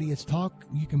back, buddy, it's talk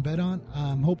you can bet on.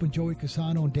 I'm hoping Joey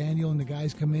Casano and Daniel and the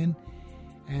guys come in,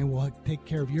 and we'll take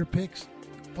care of your picks.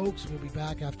 Folks, we'll be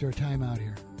back after a timeout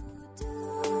here.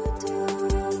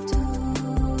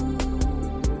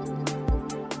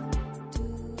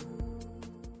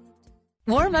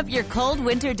 Warm up your cold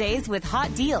winter days with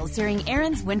hot deals during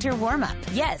Aaron's Winter Warm-Up.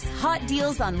 Yes, hot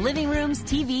deals on living rooms,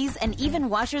 TVs, and even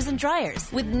washers and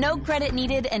dryers with no credit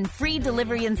needed and free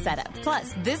delivery and setup.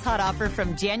 Plus, this hot offer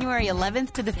from January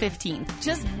 11th to the 15th.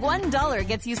 Just $1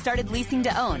 gets you started leasing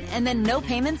to own, and then no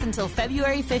payments until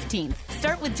February 15th.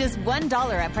 Start with just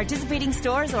 $1 at participating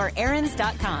stores or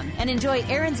Aaron's.com and enjoy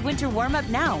Aaron's Winter Warm-Up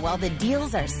now while the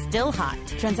deals are still hot.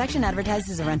 Transaction advertised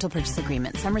as a rental purchase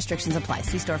agreement. Some restrictions apply.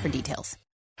 See store for details.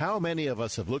 How many of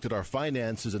us have looked at our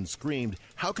finances and screamed,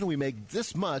 how can we make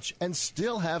this much and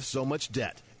still have so much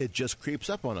debt? It just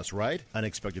creeps up on us, right?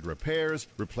 Unexpected repairs,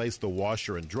 replace the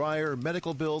washer and dryer,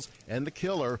 medical bills, and the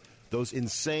killer, those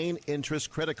insane interest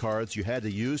credit cards you had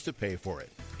to use to pay for it.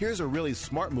 Here's a really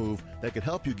smart move that could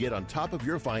help you get on top of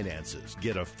your finances.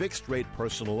 Get a fixed-rate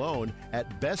personal loan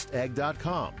at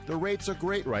bestegg.com. The rates are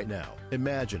great right now.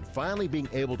 Imagine finally being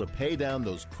able to pay down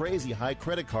those crazy high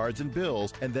credit cards and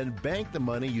bills and then bank the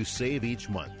money you save each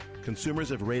month. Consumers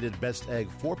have rated Best Egg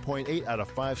 4.8 out of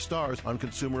 5 stars on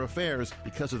Consumer Affairs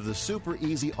because of the super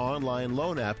easy online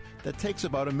loan app that takes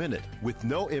about a minute with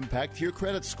no impact to your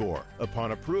credit score.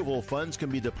 Upon approval, funds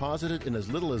can be deposited in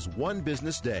as little as 1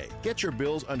 business day. Get your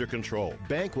bills under control,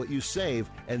 bank what you save,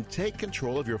 and take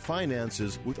control of your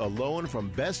finances with a loan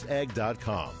from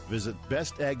bestegg.com. Visit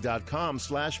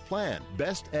bestegg.com/plan.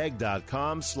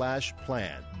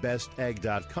 bestegg.com/plan.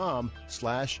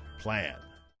 bestegg.com/plan.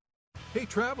 Hey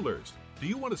travelers, do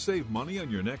you want to save money on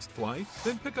your next flight?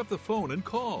 Then pick up the phone and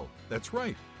call. That's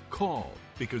right, call,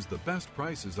 because the best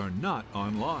prices are not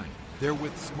online. They're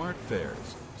with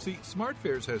SmartFares. See,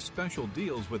 SmartFares has special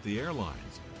deals with the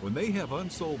airlines. When they have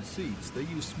unsold seats, they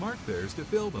use SmartFares to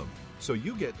fill them. So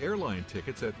you get airline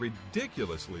tickets at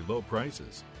ridiculously low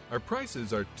prices. Our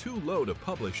prices are too low to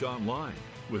publish online.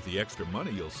 With the extra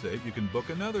money you'll save, you can book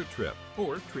another trip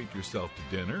or treat yourself to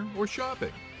dinner or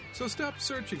shopping. So stop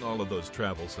searching all of those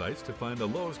travel sites to find the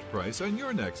lowest price on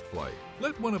your next flight.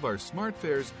 Let one of our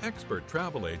SmartFares expert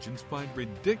travel agents find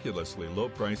ridiculously low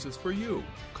prices for you.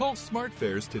 Call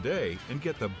SmartFares today and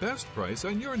get the best price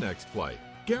on your next flight.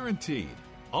 Guaranteed.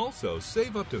 Also,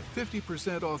 save up to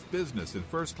 50% off business and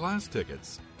first class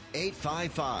tickets.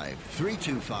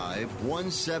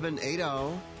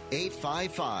 855-325-1780.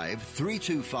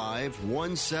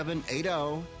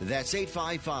 855-325-1780. That's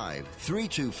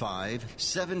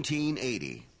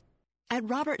 855-325-1780. At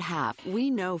Robert Half, we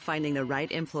know finding the right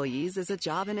employees is a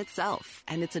job in itself,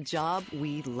 and it's a job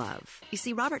we love. You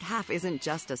see, Robert Half isn't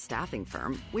just a staffing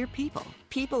firm. We're people.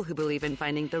 People who believe in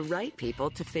finding the right people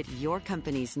to fit your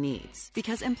company's needs.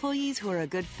 Because employees who are a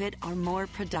good fit are more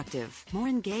productive, more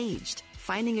engaged,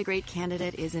 Finding a great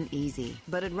candidate isn't easy,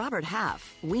 but at Robert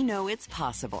Half, we know it's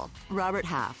possible. Robert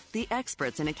Half, the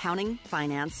experts in accounting,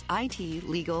 finance, IT,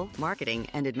 legal, marketing,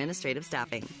 and administrative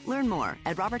staffing. Learn more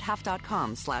at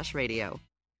roberthalf.com/radio.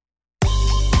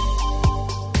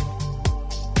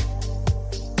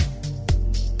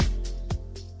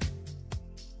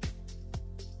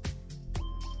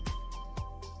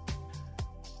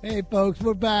 Hey, folks,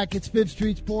 we're back. It's Fifth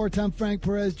Street Sports. I'm Frank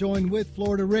Perez, joined with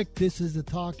Florida Rick. This is the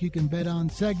Talk You Can Bet On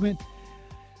segment.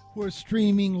 We're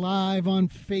streaming live on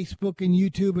Facebook and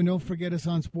YouTube, and don't forget us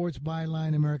on Sports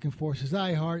Byline, American Forces,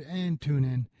 iHeart, and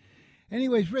TuneIn.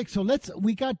 Anyways, Rick, so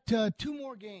we got 2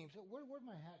 more games. Where'd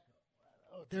my hat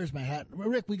go? Oh, there's my hat.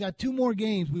 Rick, we got 2 more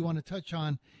games we want to touch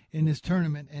on in this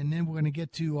tournament, and then we're going to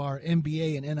get to our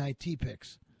NBA and NIT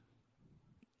picks.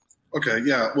 Okay,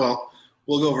 yeah, well,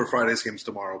 we'll go over Friday's games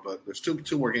tomorrow, but there's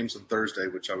two more games on Thursday,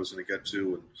 which I was going to get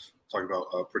to and talk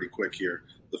about pretty quick here.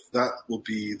 That will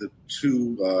be the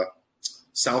 2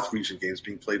 South Region games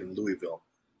being played in Louisville.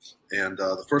 And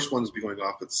the first one is be going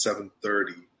off at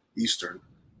 7:30 Eastern,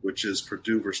 which is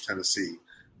Purdue versus Tennessee.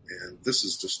 And this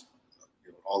is just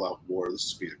all-out war. This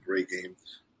is going to be a great game.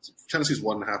 Tennessee's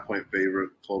 1.5-point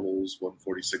favorite. Totals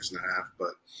 146.5.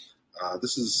 But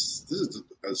this is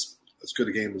as good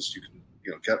a game as you can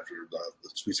get for the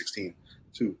Sweet 16.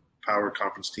 2 power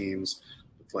conference teams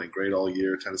been playing great all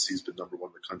year. Tennessee's been number 1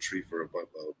 in the country for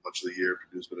much of the year.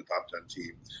 Purdue's been a top 10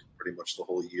 team pretty much the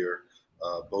whole year.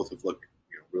 Both have looked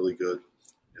really good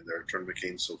in their tournament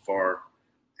games so far.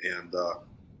 And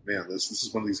man, this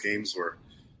is one of these games where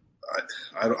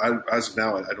I as of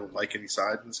now I don't like any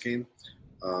side in this game.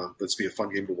 But it's be a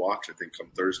fun game to watch. I think come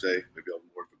Thursday maybe I'll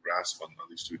have more of a grasp on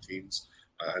these 2 teams.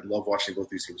 I love watching both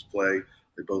these teams play.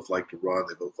 They both like to run.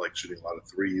 They both like shooting a lot of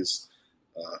threes.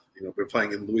 They're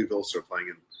playing in Louisville, so they're playing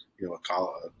in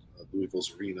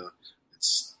Louisville's arena.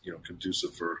 It's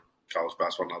conducive for college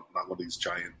basketball, not one of these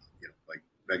giant like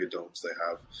mega domes they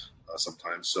have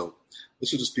sometimes. So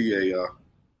this would just be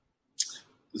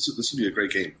this would be a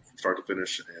great game from start to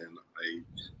finish. And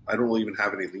I don't really even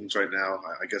have any leans right now.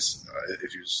 I guess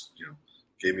if you just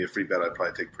gave me a free bet, I'd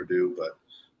probably take Purdue, but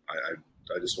I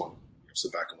just want to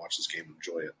sit back and watch this game and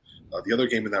enjoy it. The other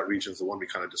game in that region is the one we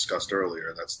kind of discussed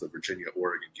earlier. That's the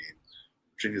Virginia-Oregon game.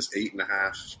 Virginia's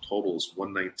 8.5, total is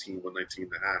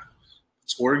 119.5.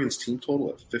 It's Oregon's team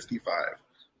total at 55.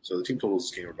 So the team total of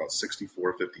this game are about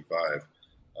 64-55.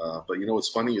 But what's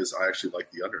funny is I actually like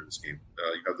the under in this game.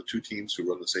 You have the 2 teams who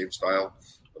run the same style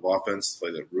of offense,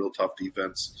 play that real tough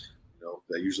defense.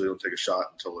 They usually don't take a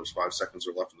shot until there's 5 seconds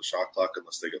or left in the shot clock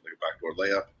unless they get like a backdoor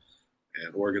layup.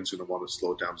 And Oregon's going to want to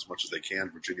slow it down as much as they can.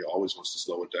 Virginia always wants to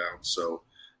slow it down. So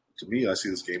to me, I see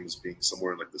this game as being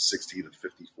somewhere in like the 60 to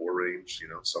 54 range,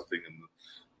 something in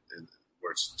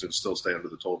where it's to still stay under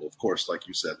the total. Of course, like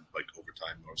you said, like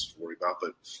overtime I was worried about,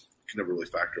 but you can never really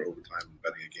factor overtime in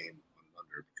betting a game on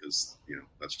under because,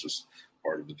 that's just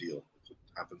part of the deal. If it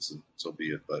happens, then so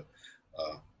be it. But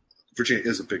Virginia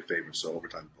is a big favorite, so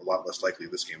overtime a lot less likely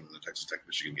in this game than the Texas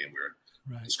Tech-Michigan game we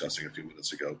were discussing a few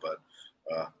minutes ago. But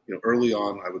early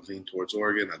on, I would lean towards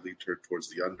Oregon. I'd lean towards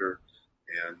the under.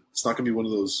 And it's not going to be one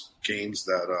of those games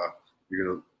that you're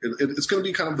going to – it's going to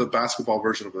be kind of the basketball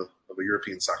version of a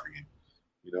European soccer game.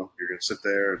 You're going to sit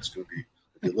there. It's going to be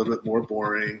a little bit more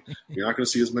boring. You're not going to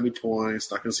see as many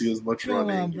points, not going to see as much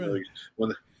running.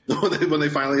 When they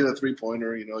finally hit a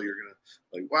three-pointer, you're going to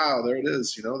like, wow, there it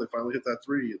is. They finally hit that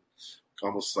three.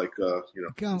 Almost like,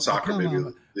 soccer maybe.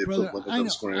 They put them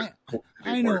scoring.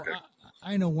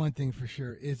 I know one thing for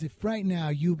sure is if right now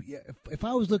if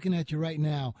I was looking at you right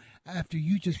now after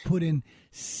you just put in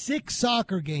 6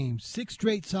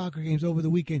 straight soccer games over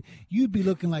the weekend, you'd be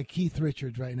looking like Keith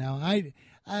Richards right now. I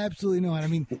absolutely know it. I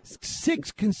mean,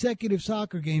 6 consecutive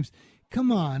soccer games.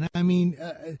 Come on. I mean,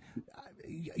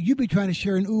 you'd be trying to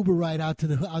share an Uber ride out to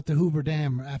Hoover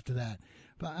Dam after that.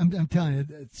 But I'm telling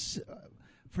you,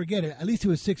 forget it. At least it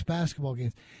was 6 basketball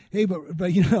games. Hey, but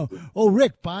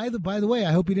Rick, by the way,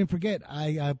 I hope you didn't forget.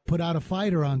 I put out a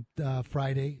fighter on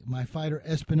Friday. My fighter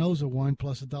Espinoza won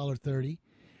plus $1.30.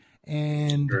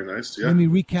 And very nice. Yeah. Let me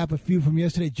recap a few from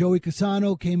yesterday. Joey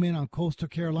Casano came in on Coastal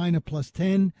Carolina plus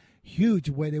 10. Huge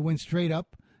way they went straight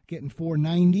up, getting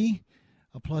 490,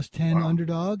 a plus 10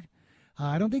 underdog.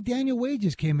 I don't think Daniel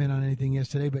Wages came in on anything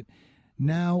yesterday, but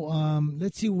now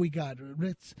let's see what we got.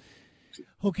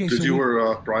 Okay, Did you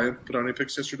or Brian put on any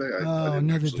picks yesterday?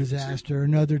 Another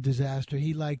disaster.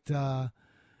 He liked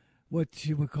what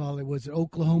you would call it. Was it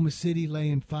Oklahoma City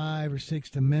laying 5 or 6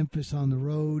 to Memphis on the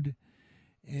road,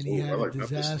 and he had a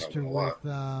disaster with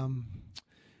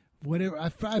whatever. I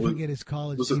forget his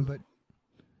college team, but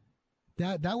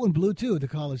that one blew too. The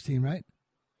college team, right?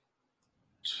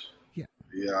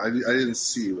 Yeah, I didn't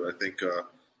see, but I think I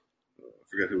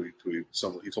forget who he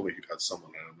told me he had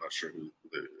someone, and I'm not sure who.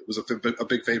 It was a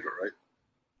big favorite, right?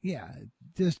 Yeah,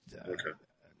 just okay.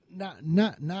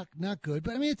 Not good,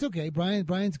 but I mean it's okay.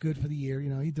 Brian's good for the year.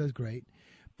 He does great.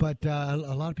 But a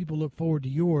lot of people look forward to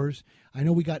yours. I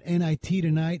know we got NIT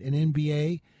tonight and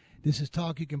NBA. This is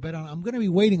talk you can bet on. I'm going to be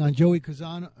waiting on Joey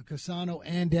Casano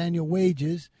and Daniel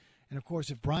Wages, and of course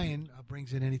if Brian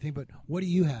brings in anything. But what do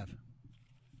you have?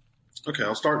 Okay,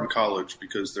 I'll start in college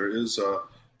because there is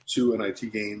 2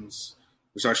 NIT games.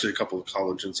 There's actually a couple of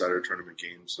college insider tournament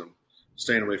games. I'm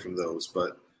staying away from those.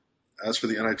 But as for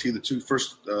the NIT, the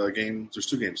first games, there's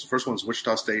 2 games. The first one is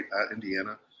Wichita State at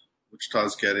Indiana.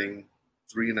 Wichita's getting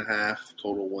 3.5,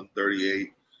 total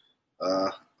 138.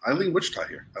 I lean Wichita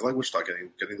here. I like Wichita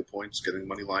getting the points, getting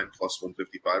money line plus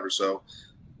 155 or so.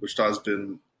 Wichita's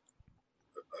been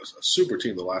a super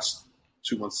team the last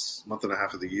 2 months, month and a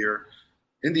half of the year.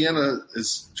 Indiana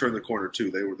has turned the corner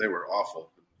too. They were awful.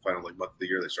 Final month of the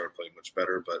year, they started playing much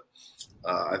better. But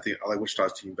I think I like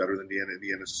Wichita's team better than Indiana.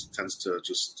 Indiana tends to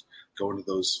just go into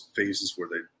those phases where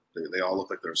they all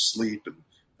look like they're asleep and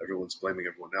everyone's blaming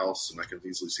everyone else. And I can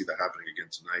easily see that happening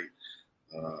again tonight.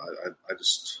 I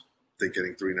just think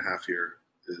getting 3.5 here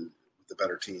with the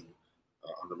better team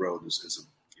on the road is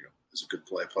a good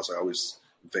play. Plus, I always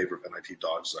in favor of NIT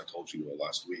dogs, as I told you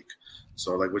last week.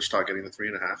 So I like Wichita getting the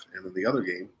 3.5. And then the other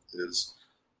game is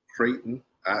Creighton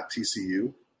at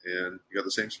TCU. And you got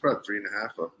the same spread,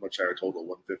 3.5, a much higher total,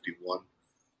 151.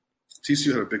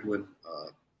 TCU had a big win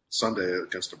Sunday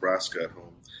against Nebraska at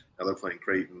home. Now they're playing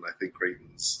Creighton. I think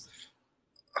Creighton's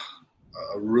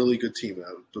a really good team.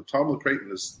 The problem with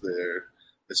Creighton is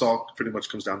it's all pretty much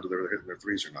comes down to they're hitting their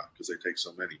threes or not because they take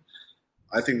so many.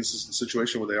 I think this is the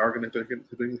situation where they are going to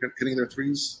be hitting their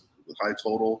threes with high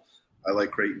total. I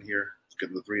like Creighton here,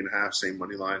 getting the 3.5, same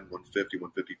money line, 150,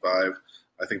 155.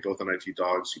 I think both NIT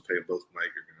dogs, you pay them both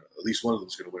tonight, at least one of them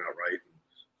is going to win outright. And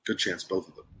good chance both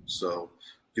of them. So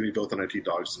give me both NIT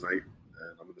dogs tonight,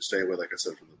 and I'm going to stay away, like I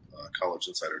said, from the College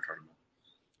Insider Tournament.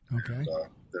 Okay.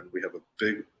 And, then we have a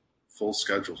big, full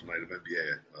schedule tonight of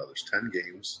NBA. There's 10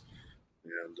 games.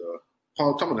 And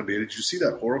Paul, talking about NBA, did you see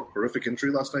that horrific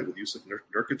injury last night with Yusuf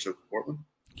Nurkic of Portland?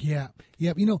 Yeah.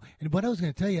 And what I was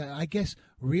going to tell you, I guess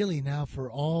really now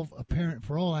for all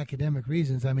academic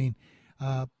reasons, I mean,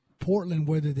 Portland,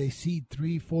 whether they seed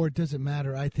 3, 4, it doesn't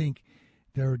matter. I think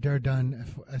they're done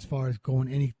as far as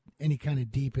going any kind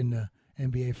of deep in the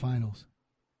NBA Finals.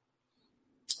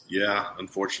 Yeah,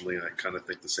 unfortunately, I kind of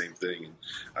think the same thing, and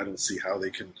I don't see how they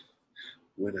can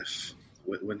win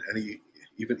any.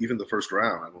 Even the first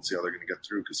round, I don't see how they're going to get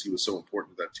through because he was so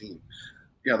important to that team.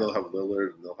 Yeah, they'll have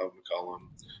Lillard and they'll have McCollum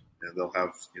and they'll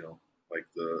have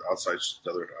the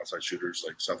other outside shooters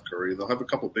like Seth Curry. They'll have a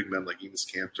couple of big men like Enes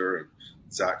Kanter and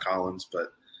Zach Collins,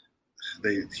 but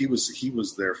he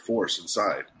was their force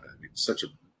inside. I mean,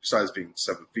 besides being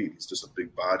 7 feet, he's just a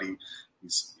big body.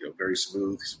 He's very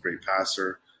smooth. He's a great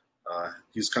passer.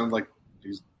 He's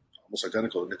almost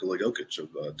identical to Nikola Jokic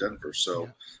of Denver. So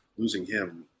losing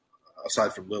him.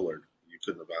 Aside from Lillard, you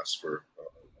couldn't have asked for a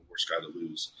worse guy to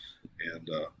lose. And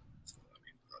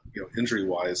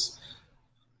injury-wise,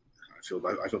 I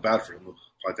feel bad for him. It'll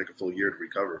probably take a full year to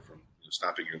recover from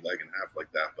snapping your leg in half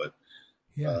like that. But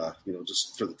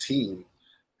just for the team,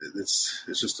 it's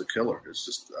just a killer. It's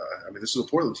just this is a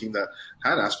Portland team that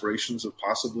had aspirations of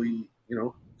possibly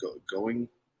going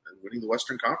and winning the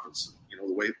Western Conference.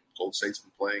 The way Golden State's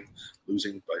been playing,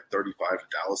 losing by 35 to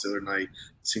Dallas the other night.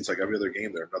 It seems like every other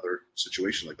game they're another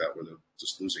situation like that where they're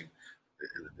just losing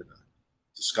in a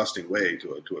disgusting way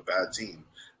to a bad team.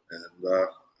 And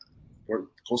Golden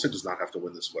State does not have to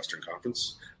win this Western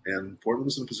Conference. And Portland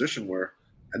was in a position where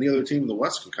any other team in the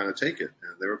West can kind of take it.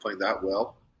 And they were playing that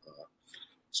well,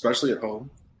 especially at home.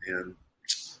 And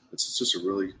it's just a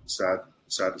really sad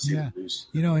to see them lose.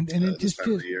 And it this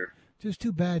time of the year. Just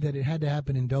too bad that it had to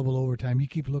happen in double overtime. You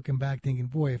keep looking back thinking,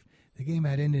 boy, if the game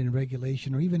had ended in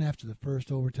regulation or even after the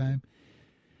first overtime.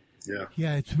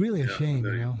 Yeah, it's really a shame,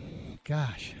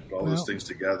 Gosh. All those things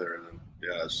together, and then,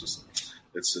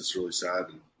 it's really sad,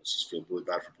 and I just feel really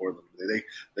bad for Portland.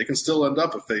 They can still end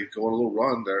up, if they go on a little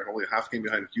run, they're only a half game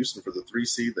behind Houston for the 3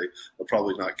 seed. They'll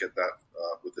probably not get that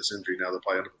with this injury now. They'll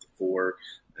probably end up with the 4.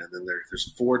 And then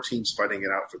there's 4 teams fighting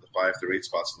it out for the 5 through 8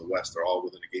 spots in the West. They're all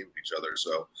within a game of each other.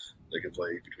 So they can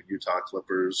play between Utah,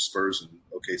 Clippers, Spurs, and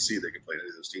OKC. They can play any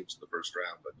of those teams in the first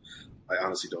round. But I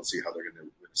honestly don't see how they're going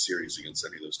to win a series against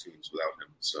any of those teams without him.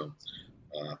 So,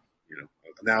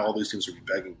 now all these teams will be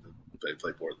begging to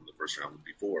play Portland in the first round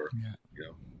before.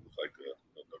 Like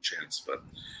no chance. But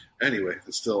anyway,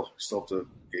 it's still have the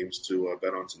games to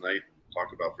bet on tonight and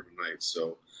talk about for tonight.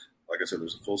 So like I said,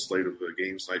 there's a full slate of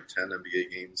games tonight, 10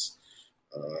 NBA games.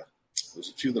 There's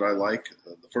a few that I like.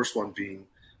 The first one being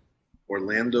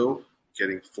Orlando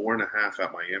getting 4.5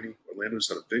 at Miami. Orlando just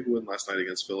had a big win last night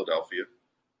against Philadelphia. I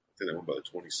think they won by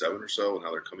 27 or so, and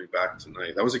now they're coming back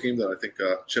tonight. That was a game that I think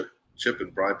Chip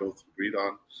and Bry both agreed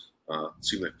on.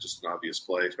 Seemed like just an obvious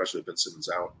play, especially with Ben Simmons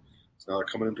out. So now they're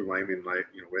coming into Miami tonight.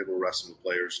 We're able to rest some of the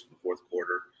players in the fourth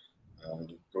quarter.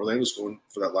 Orlando's going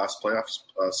for that last playoff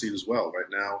seed as well. Right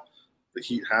now, the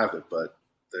Heat have it, but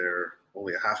they're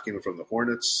only a half game from the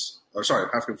Hornets.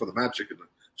 Half game from the Magic and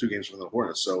 2 games from the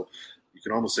Hornets. So you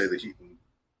can almost say the Heat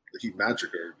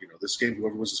Magic are, this game,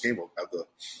 whoever wins this game will have the,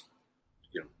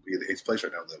 be in the 8th place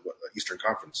right now in the Eastern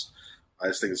Conference. I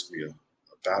just think it's going to be a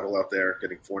battle out there,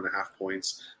 getting 4.5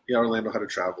 points. Yeah, Orlando had to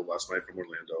travel last night from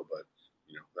Orlando, but,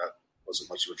 that wasn't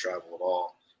much of a travel at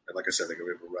all. And like I said, they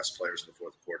were able to rest players in the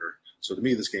fourth quarter. So to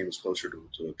me, this game is closer to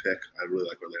a pick. I really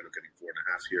like Orlando getting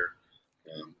 4.5 here.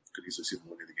 Could easily see them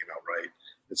winning the game outright.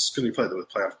 It's going to be played with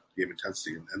playoff game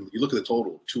intensity. And you look at the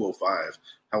total of 205.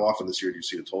 How often this year do you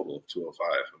see a total of 205?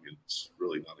 I mean, it's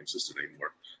really non-existent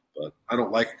anymore. But I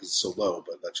don't like it because it's so low,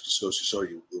 but that just goes to show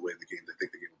you the way they think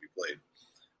the game will be played.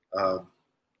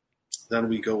 Then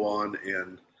we go on,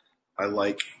 and I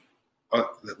like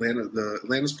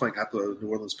Atlanta's playing at the New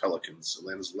Orleans Pelicans.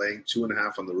 Atlanta's laying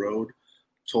 2.5 on the road,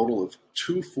 total of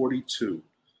 242.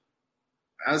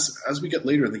 As we get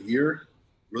later in the year,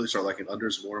 really start liking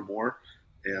unders more and more.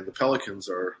 And the Pelicans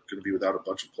are going to be without a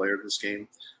bunch of players in this game.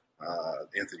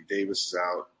 Anthony Davis is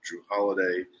out. Drew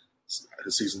Holiday,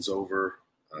 his season's over.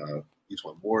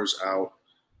 Etwan Moore's out.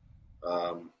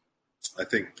 I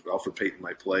think Alfred Payton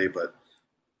might play, but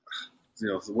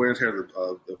the wear and tear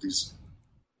of these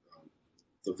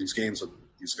games on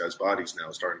these guys' bodies now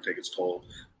is starting to take its toll.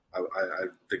 I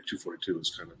think 242 is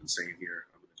kind of insane here.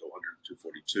 I'm going to go under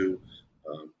 242.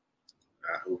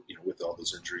 With all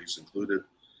those injuries included.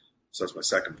 So that's my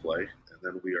second play. And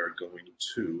then we are going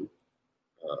to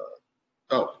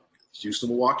Houston,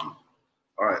 Milwaukee.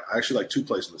 All right, I actually like 2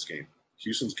 plays in this game.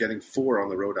 Houston's getting 4 on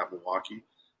the road at Milwaukee.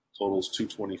 Totals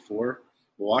 224.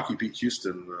 Milwaukee beat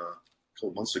Houston a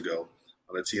couple months ago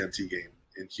on a TNT game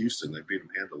in Houston. They beat them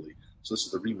handily. So this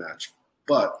is the rematch.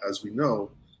 But as we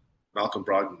know, Malcolm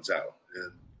Brogdon's out.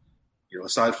 And,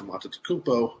 aside from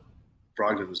Antetokounmpo,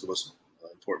 Brogdon is the most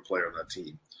important player on that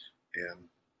team. And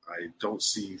I don't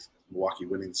see Milwaukee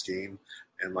winning this game.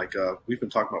 And we've been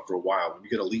talking about for a while, when you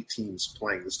get elite teams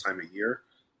playing this time of year,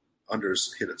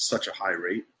 unders hit at such a high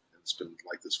rate. And it's been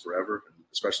like this forever. And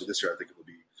especially this year, I think it will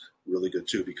be really good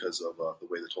too because of the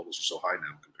way the totals are so high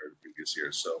now compared to previous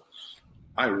years. So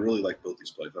I really like both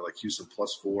these plays. I like Houston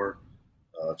 +4,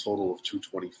 total of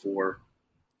 224.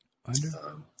 Under?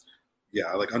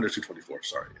 I like under 224.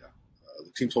 Sorry, yeah.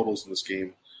 The team totals in this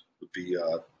game would be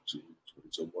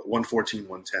 114,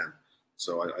 110.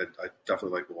 So I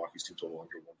definitely like Milwaukee's team total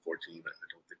under 114. I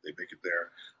don't think they make it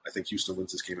there. I think Houston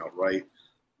wins this game outright.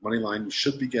 Money line you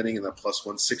should be getting in that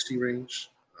 +160 range.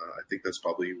 I think that's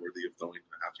probably worthy of throwing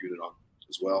a half unit on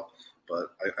as well.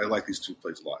 But I like these 2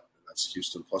 plays a lot. And that's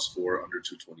Houston +4, under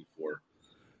 224.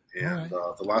 And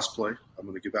the last play I'm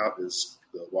going to give out is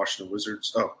the Washington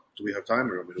Wizards. Oh, do we have time?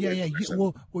 Or yeah.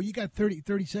 Well, you got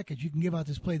 30 seconds. You can give out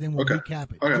this play, then we'll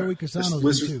recap it. Okay. Joey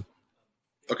Casano's in 2.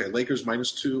 Okay, Lakers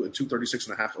 -2 and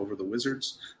 236.5 over the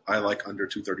Wizards. I like under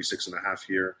 236.5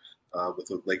 here. With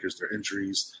the Lakers, their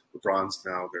injuries. LeBron's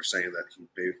now, they're saying that he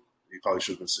probably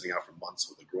should have been sitting out for months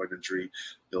with a groin injury.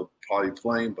 He'll probably be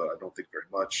playing, but I don't think very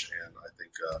much. And I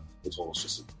think the total is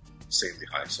just insanely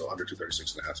high. So under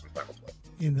 236.5 is my final play.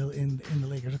 In the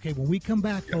Lakers. Okay, when we come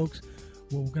back, folks,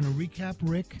 we're going to recap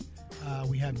Rick.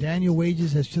 We have Daniel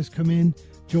Wages has just come in.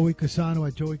 Joey Casano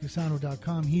at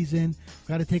joeycasano.com. He's in.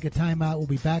 Got to take a timeout. We'll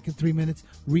be back in 3 minutes.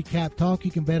 Recap talk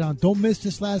you can bet on. Don't miss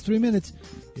this last 3 minutes.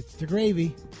 It's the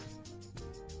gravy.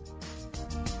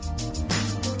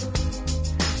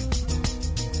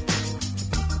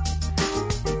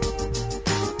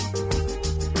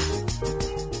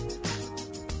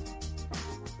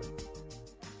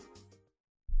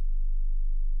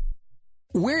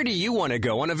 Where do you want to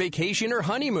go on a vacation or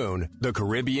honeymoon? The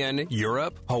Caribbean,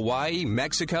 Europe, Hawaii,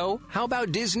 Mexico? How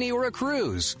about Disney or a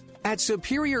cruise? At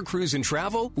Superior Cruise and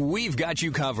Travel, we've got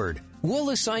you covered.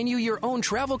 We'll assign you your own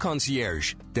travel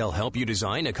concierge. They'll help you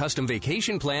design a custom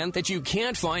vacation plan that you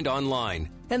can't find online.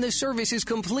 And the service is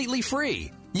completely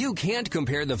free. You can't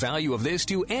compare the value of this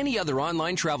to any other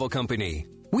online travel company.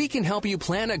 We can help you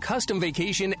plan a custom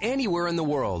vacation anywhere in the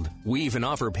world. We even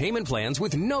offer payment plans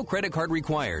with no credit card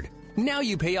required. Now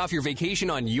you pay off your vacation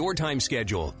on your time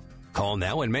schedule. Call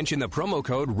now and mention the promo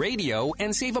code RADIO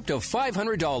and save up to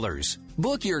 $500.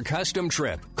 Book your custom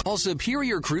trip. Call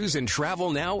Superior Cruise and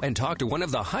Travel now and talk to one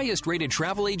of the highest-rated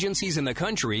travel agencies in the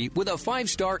country with a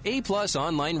 5-star A+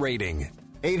 online rating.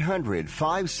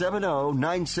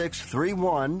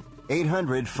 800-570-9631.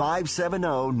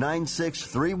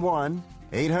 800-570-9631.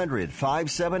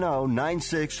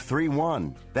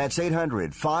 800-570-9631. That's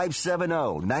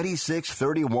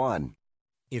 800-570-9631.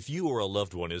 If you or a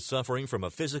loved one is suffering from a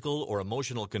physical or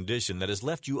emotional condition that has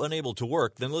left you unable to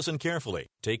work, then listen carefully.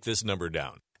 Take this number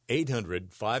down.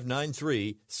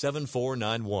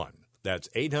 800-593-7491. That's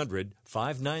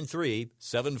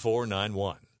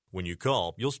 800-593-7491. When you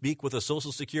call, you'll speak with a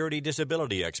Social Security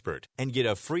disability expert and get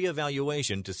a free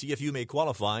evaluation to see if you may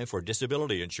qualify for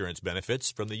disability insurance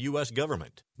benefits from the U.S.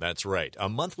 government. That's right, a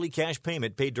monthly cash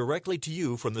payment paid directly to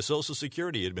you from the Social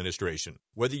Security Administration.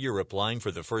 Whether you're applying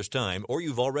for the first time or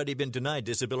you've already been denied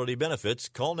disability benefits,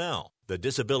 call now. The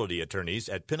disability attorneys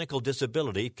at Pinnacle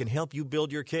Disability can help you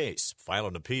build your case, file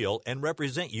an appeal, and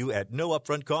represent you at no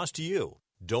upfront cost to you.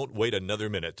 Don't wait another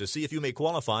minute to see if you may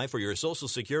qualify for your Social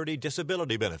Security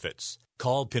disability benefits.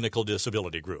 Call Pinnacle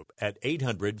Disability Group at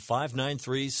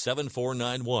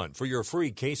 800-593-7491 for your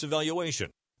free case evaluation.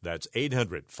 That's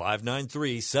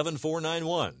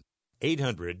 800-593-7491.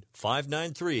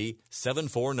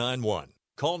 800-593-7491.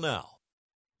 Call now.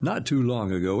 Not too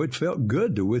long ago, it felt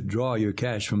good to withdraw your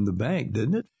cash from the bank,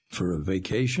 didn't it? For a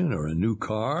vacation or a new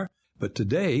car. But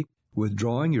today,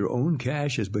 withdrawing your own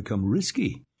cash has become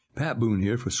risky. Pat Boone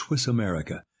here for Swiss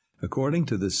America. According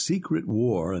to The Secret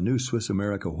War, a new Swiss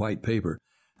America white paper,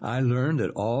 I learned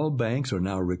that all banks are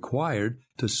now required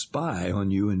to spy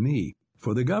on you and me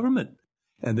for the government,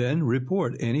 and then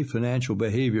report any financial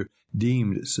behavior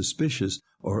deemed suspicious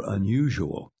or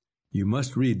unusual. You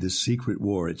must read The Secret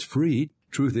War. It's free.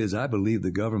 Truth is, I believe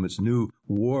the government's new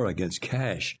war against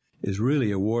cash is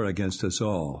really a war against us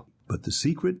all. But the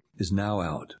secret is now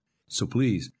out. So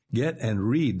please, get and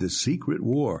read The Secret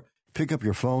War. Pick up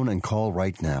your phone and call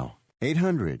right now.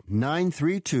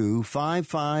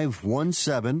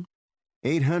 800-932-5517.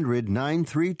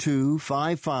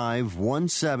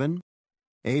 800-932-5517.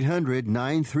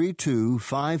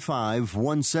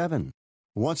 800-932-5517.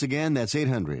 Once again, that's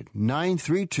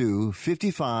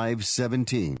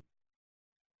 800-932-5517.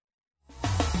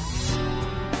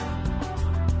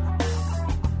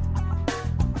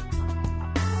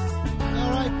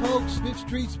 Folks, Fifth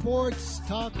Street Sports,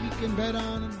 talk you can bet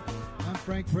on. I'm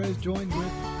Frank Perez, joined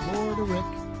with Florida Rick.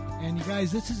 And you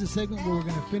guys, this is a segment where we're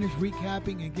going to finish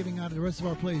recapping and giving out the rest of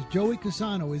our plays. Joey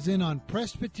Casano is in on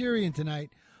Presbyterian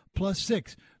tonight,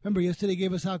 +6. Remember, yesterday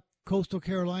gave us out Coastal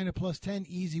Carolina +10,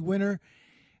 easy winner.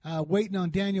 Waiting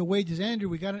on Daniel Wages. Andrew,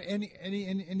 we got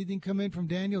anything come in from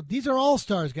Daniel? These are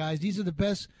all-stars, guys. These are the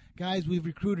best guys we've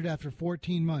recruited after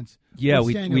 14 months. Yeah,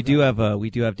 we do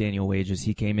have Daniel Wages.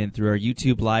 He came in through our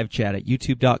YouTube live chat at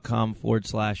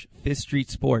youtube.com/Fifth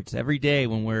Street Sports. Every day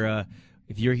when we're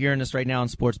if you're hearing us right now on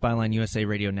Sports Byline USA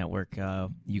Radio Network,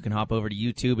 you can hop over to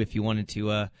YouTube if you wanted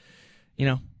to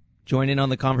join in on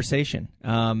the conversation.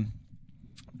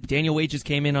 Daniel Wages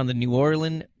came in on the New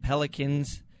Orleans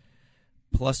Pelicans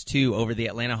 +2 over the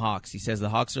Atlanta Hawks. He says the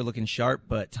Hawks are looking sharp,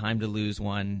 but time to lose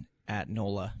one at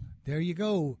NOLA. There you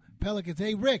go, Pelicans.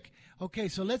 Hey, Rick. Okay,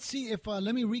 so let's see if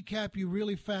let me recap you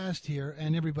really fast here,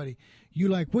 and everybody. You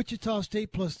like Wichita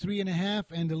State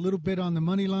 +3.5 and a little bit on the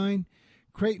money line.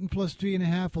 Creighton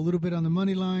 +3.5, a little bit on the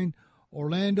money line.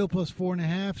 Orlando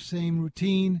 +4.5, same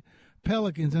routine.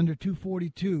 Pelicans under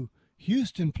 242.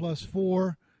 Houston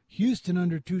 +4. Houston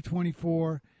under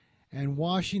 224, and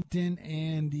Washington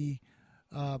and the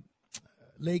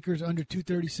Lakers under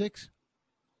 236.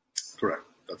 Correct.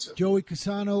 That's it. Joey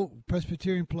Casano,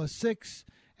 Presbyterian +6,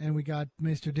 and we got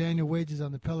Mr. Daniel Wages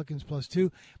on the Pelicans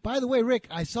 +2. By the way, Rick,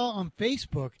 I saw on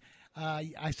Facebook,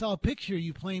 I saw a picture of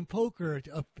you playing poker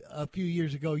a few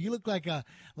years ago. You look like a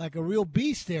real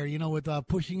beast there, with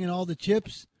pushing in all the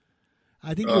chips.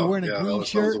 I think you were wearing a green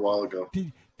shirt. That was a while ago.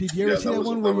 Did you ever see that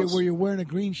one where you're wearing a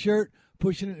green shirt,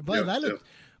 pushing it? But that looked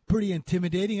pretty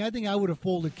intimidating. I think I would have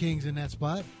folded kings in that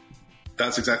spot.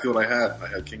 That's exactly what I had. I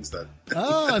had kings then.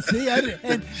 Oh, see,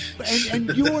 and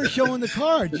you weren't showing the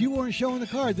cards.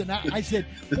 And I said,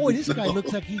 boy, this guy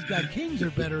looks like he's got kings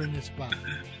or better in this spot.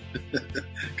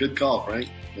 Good call, Frank.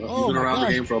 You've been around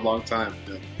the game for a long time.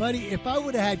 Yeah. Buddy, if I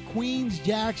would have had queens,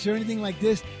 jacks, or anything like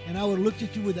this, and I would have looked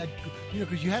at you with that,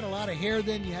 because you had a lot of hair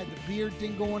then, you had the beard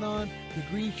thing going on, the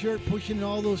green shirt pushing in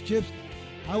all those chips,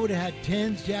 I would have had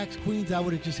tens, jacks, queens. I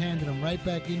would have just handed them right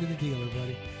back into the dealer,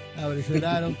 buddy. I would have said,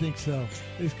 I don't think so.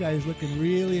 This guy is looking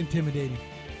really intimidating.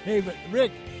 Hey, but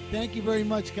Rick, thank you very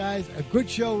much, guys. A good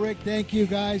show, Rick. Thank you,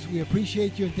 guys. We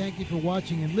appreciate you, and thank you for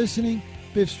watching and listening.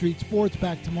 Fifth Street Sports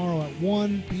back tomorrow at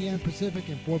 1 p.m. Pacific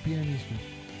and 4 p.m.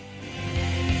 Eastern.